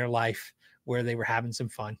moment in their life where they were having some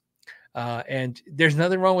fun. And there's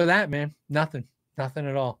nothing wrong with that, man. Nothing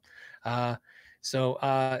at all.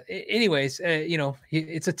 Anyways,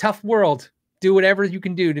 it's a tough world. Do whatever you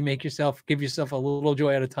can do to give yourself a little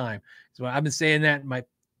joy at a time. So I've been saying that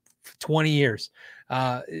for 20 years.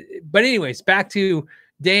 But anyways, back to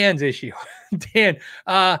Dan's issue. Dan,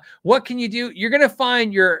 what can you do?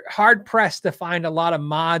 You're hard pressed to find a lot of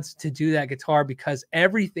mods to do that guitar because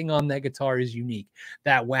everything on that guitar is unique.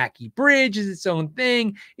 That wacky bridge is its own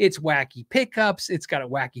thing. It's wacky pickups. It's got a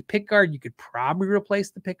wacky pickguard. You could probably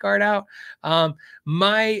replace the pickguard out. And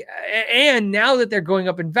now that they're going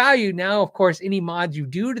up in value, now of course any mods you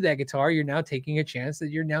do to that guitar, you're now taking a chance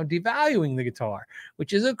that you're now devaluing the guitar,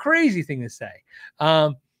 which is a crazy thing to say.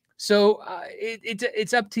 So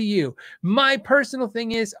it's up to you. My personal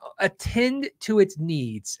thing is attend to its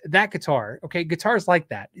needs. That guitar, okay, guitars like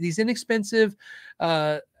that, these inexpensive,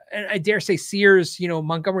 and I dare say Sears,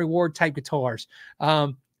 Montgomery Ward type guitars.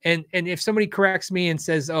 And if somebody corrects me and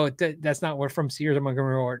says, "Oh, that's not from Sears or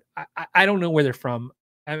Montgomery Ward," I don't know where they're from.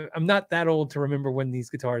 I'm not that old to remember when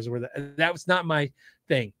these guitars were. That was not my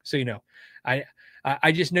thing. So I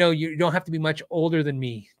just know you don't have to be much older than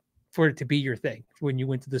me for it to be your thing when you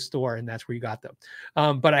went to the store and that's where you got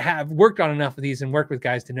them. But I have worked on enough of these and worked with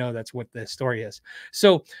guys to know that's what the story is.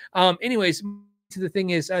 So anyways, the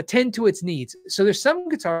thing is tend to its needs. So there's some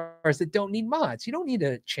guitars that don't need mods. You don't need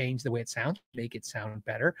to change the way it sounds, make it sound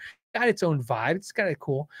better. It's got its own vibe. It's kind of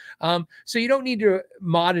cool. So you don't need to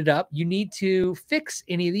mod it up. You need to fix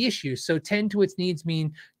any of the issues. So tend to its needs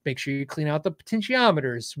mean make sure you clean out the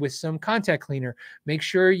potentiometers with some contact cleaner. Make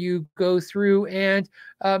sure you go through and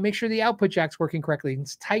make sure the output jack's working correctly and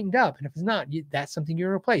it's tightened up. And if it's not, that's something you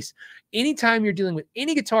replace. Anytime you're dealing with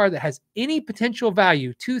any guitar that has any potential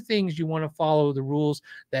value, two things you want to follow the rules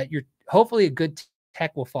that you're hopefully a good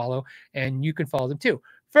tech will follow, and you can follow them too.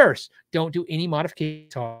 First, don't do any modification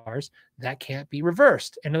guitars that can't be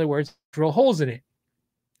reversed. In other words, drill holes in it.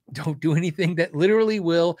 Don't do anything that literally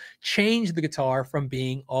will change the guitar from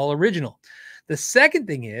being all original. The second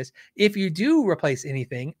thing is, if you do replace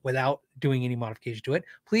anything without doing any modification to it,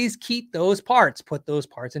 please keep those parts. Put those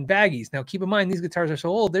parts in baggies. Now, keep in mind, these guitars are so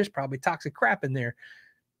old, there's probably toxic crap in there.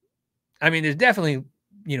 I mean, there's definitely,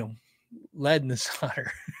 lead in the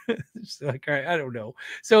solder. It's like, I don't know.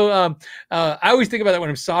 So I always think about that when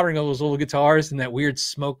I'm soldering all those old guitars and that weird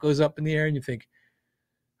smoke goes up in the air and you think,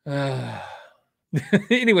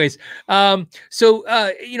 anyways, work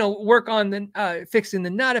on the fixing the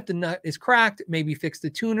nut. If the nut is cracked, maybe fix the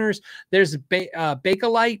tuners. There's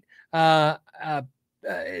Bakelite. And I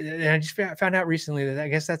just found out recently that I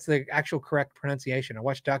guess that's the actual correct pronunciation. I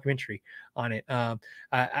watched a documentary on it.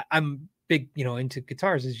 I'm big, into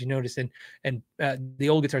guitars, as you notice, and the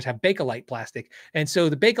old guitars have Bakelite plastic, and so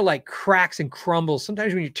the Bakelite cracks and crumbles.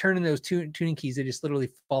 Sometimes when you're turning those tuning keys, they just literally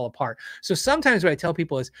fall apart. So sometimes what I tell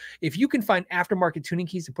people is, if you can find aftermarket tuning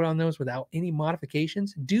keys to put on those without any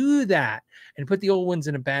modifications, do that and put the old ones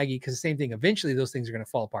in a baggie, because the same thing, eventually those things are going to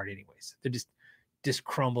fall apart anyways. They're just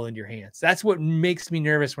crumble into your hands. That's what makes me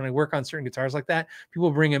nervous when I work on certain guitars like that. People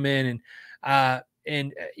bring them in and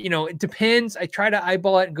it depends. I try to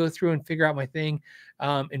eyeball it and go through and figure out my thing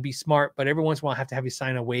and be smart. But every once in a while, I have to have you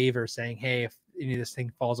sign a waiver saying, hey, if any of this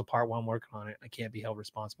thing falls apart while I'm working on it, I can't be held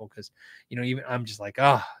responsible, because, even I'm just like,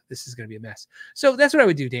 this is going to be a mess. So that's what I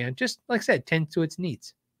would do, Dan. Just like I said, tend to its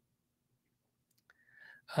needs.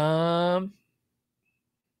 All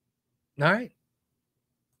right.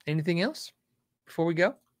 Anything else before we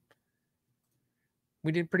go?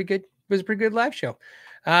 We did pretty good. It was a pretty good live show.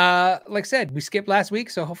 Like I said, we skipped last week,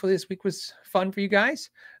 so hopefully this week was fun for you guys.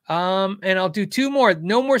 And I'll do two more.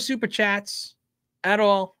 No more super chats at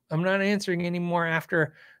all. I'm not answering anymore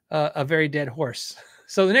after a very dead horse.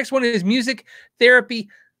 So the next one is Music Therapy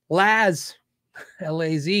Laz,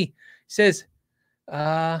 L-A-Z, says,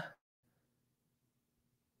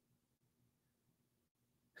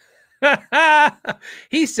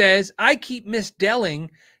 he says, I keep misdelling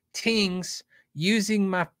tings using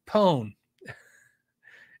my phone.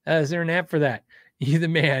 Is there an app for that? You the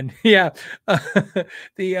man. Yeah.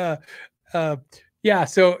 Yeah.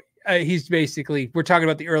 So he's basically, we're talking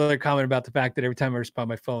about the earlier comment about the fact that every time I respond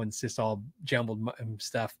my phone, it's just all jumbled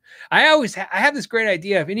stuff. I have this great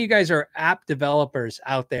idea. If any of you guys are app developers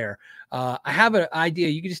out there, I have an idea.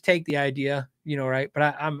 You can just take the idea, right?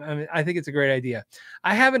 But I think it's a great idea.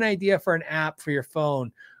 I have an idea for an app for your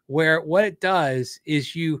phone where what it does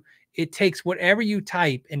is it takes whatever you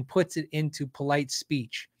type and puts it into polite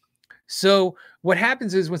speech. So what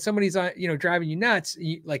happens is when somebody's driving you nuts,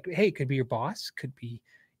 like, hey, it could be your boss, could be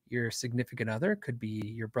your significant other, could be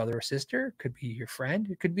your brother or sister, could be your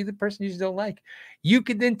friend, it could be the person you just don't like. You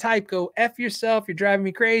could then type, go F yourself, you're driving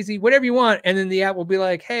me crazy, whatever you want. And then the app will be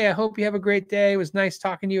like, hey, I hope you have a great day. It was nice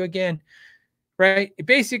talking to you again. Right?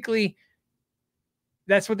 Basically,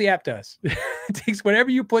 that's what the app does. It takes whatever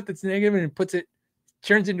you put that's negative and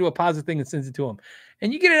turns into a positive thing and sends it to them.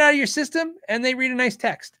 And you get it out of your system and they read a nice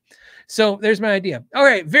text. So there's my idea. All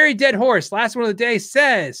right. Very dead horse. Last one of the day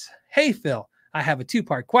says, hey, Phil, I have a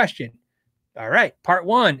 2-part question. All right. Part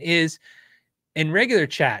 1 is in regular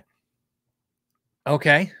chat.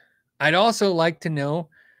 Okay. I'd also like to know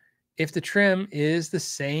if the trim is the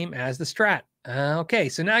same as the Strat. Okay.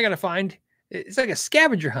 So now I got to find, it's like a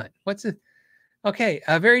scavenger hunt. What's it? Okay.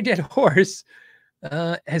 A very dead horse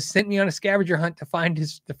has sent me on a scavenger hunt to find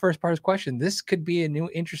the first part of his question. This could be a new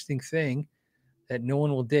interesting thing that no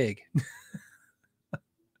one will dig.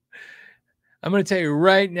 I'm going to tell you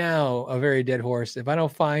right now, a very dead horse, if I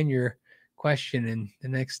don't find your question in the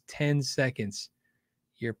next 10 seconds,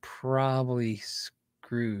 you're probably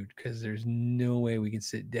screwed because there's no way we can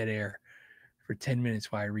sit dead air for 10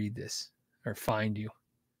 minutes while I read this or find you.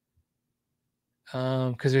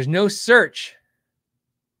 Because there's no search.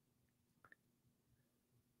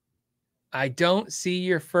 I don't see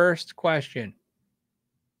your first question.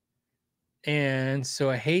 And so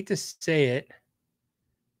I hate to say it,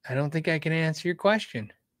 I don't think I can answer your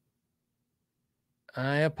question.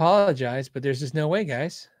 I apologize, but there's just no way,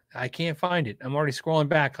 guys. I can't find it. I'm already scrolling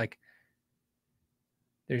back. Like,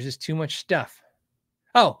 there's just too much stuff.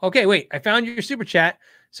 Oh, okay. Wait, I found your super chat.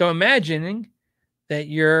 So imagining that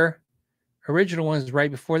your original one is right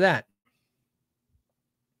before that.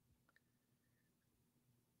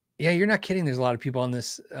 Yeah, you're not kidding. There's a lot of people on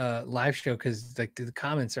this live show because like the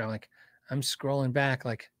comments are like, I'm scrolling back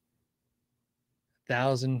like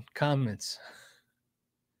 1,000 comments.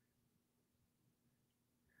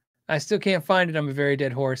 I still can't find it. I'm a very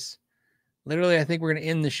dead horse. Literally, I think we're going to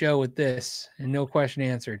end the show with this and no question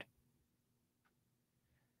answered.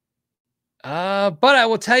 But I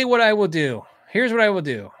will tell you what I will do. Here's what I will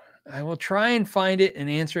do. I will try and find it and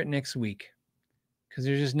answer it next week because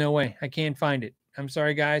there's just no way. I can't find it. I'm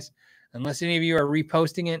sorry, guys. Unless any of you are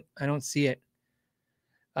reposting it, I don't see it.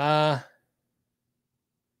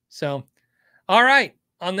 So, all right.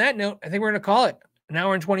 On that note, I think we're going to call it an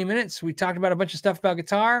hour and 20 minutes. We talked about a bunch of stuff about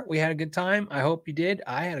guitar. We had a good time. I hope you did.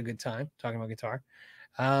 I had a good time talking about guitar.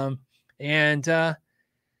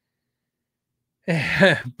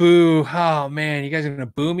 Boo. Oh, man. You guys are going to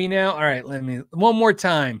boo me now? All right. Let me one more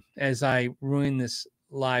time as I ruin this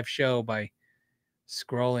live show by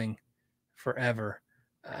scrolling forever.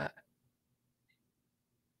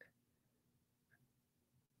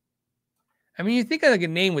 I mean, you think of like a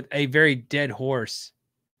name with a very dead horse,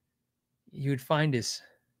 you would find this.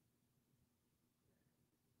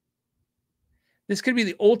 This could be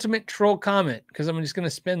the ultimate troll comment because I'm just going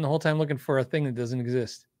to spend the whole time looking for a thing that doesn't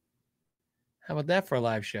exist. How about that for a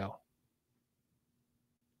live show?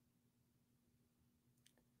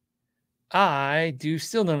 I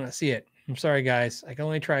still do not see it. I'm sorry, guys. I can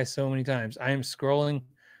only try so many times. I am scrolling.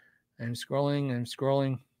 I'm scrolling. I'm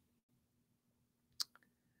scrolling.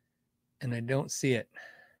 And I don't see it.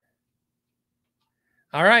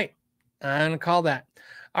 All right. I'm going to call that.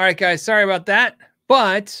 All right, guys. Sorry about that.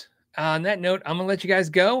 But on that note, I'm going to let you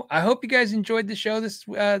guys go. I hope you guys enjoyed the show this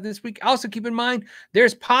week. Also, keep in mind,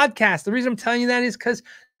 there's podcasts. The reason I'm telling you that is because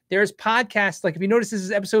there's podcasts. Like if you notice, this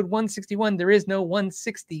is episode 161. There is no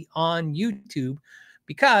 160 on YouTube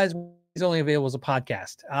because it's only available as a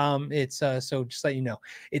podcast. It's so just let you know,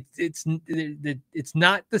 it's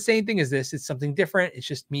not the same thing as this. It's something different. It's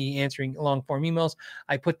just me answering long form emails.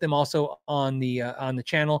 I put them also on the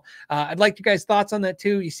channel. I'd like you guys' thoughts on that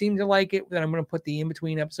too. You seem to like it. That I'm going to put the in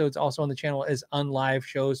between episodes also on the channel as unlive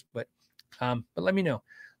shows. But let me know.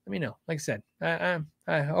 Let me know. Like I said,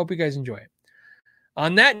 I hope you guys enjoy it.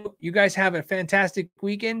 On that note, you guys have a fantastic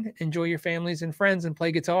weekend. Enjoy your families and friends and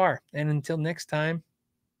play guitar. And until next time,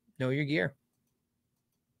 know your gear.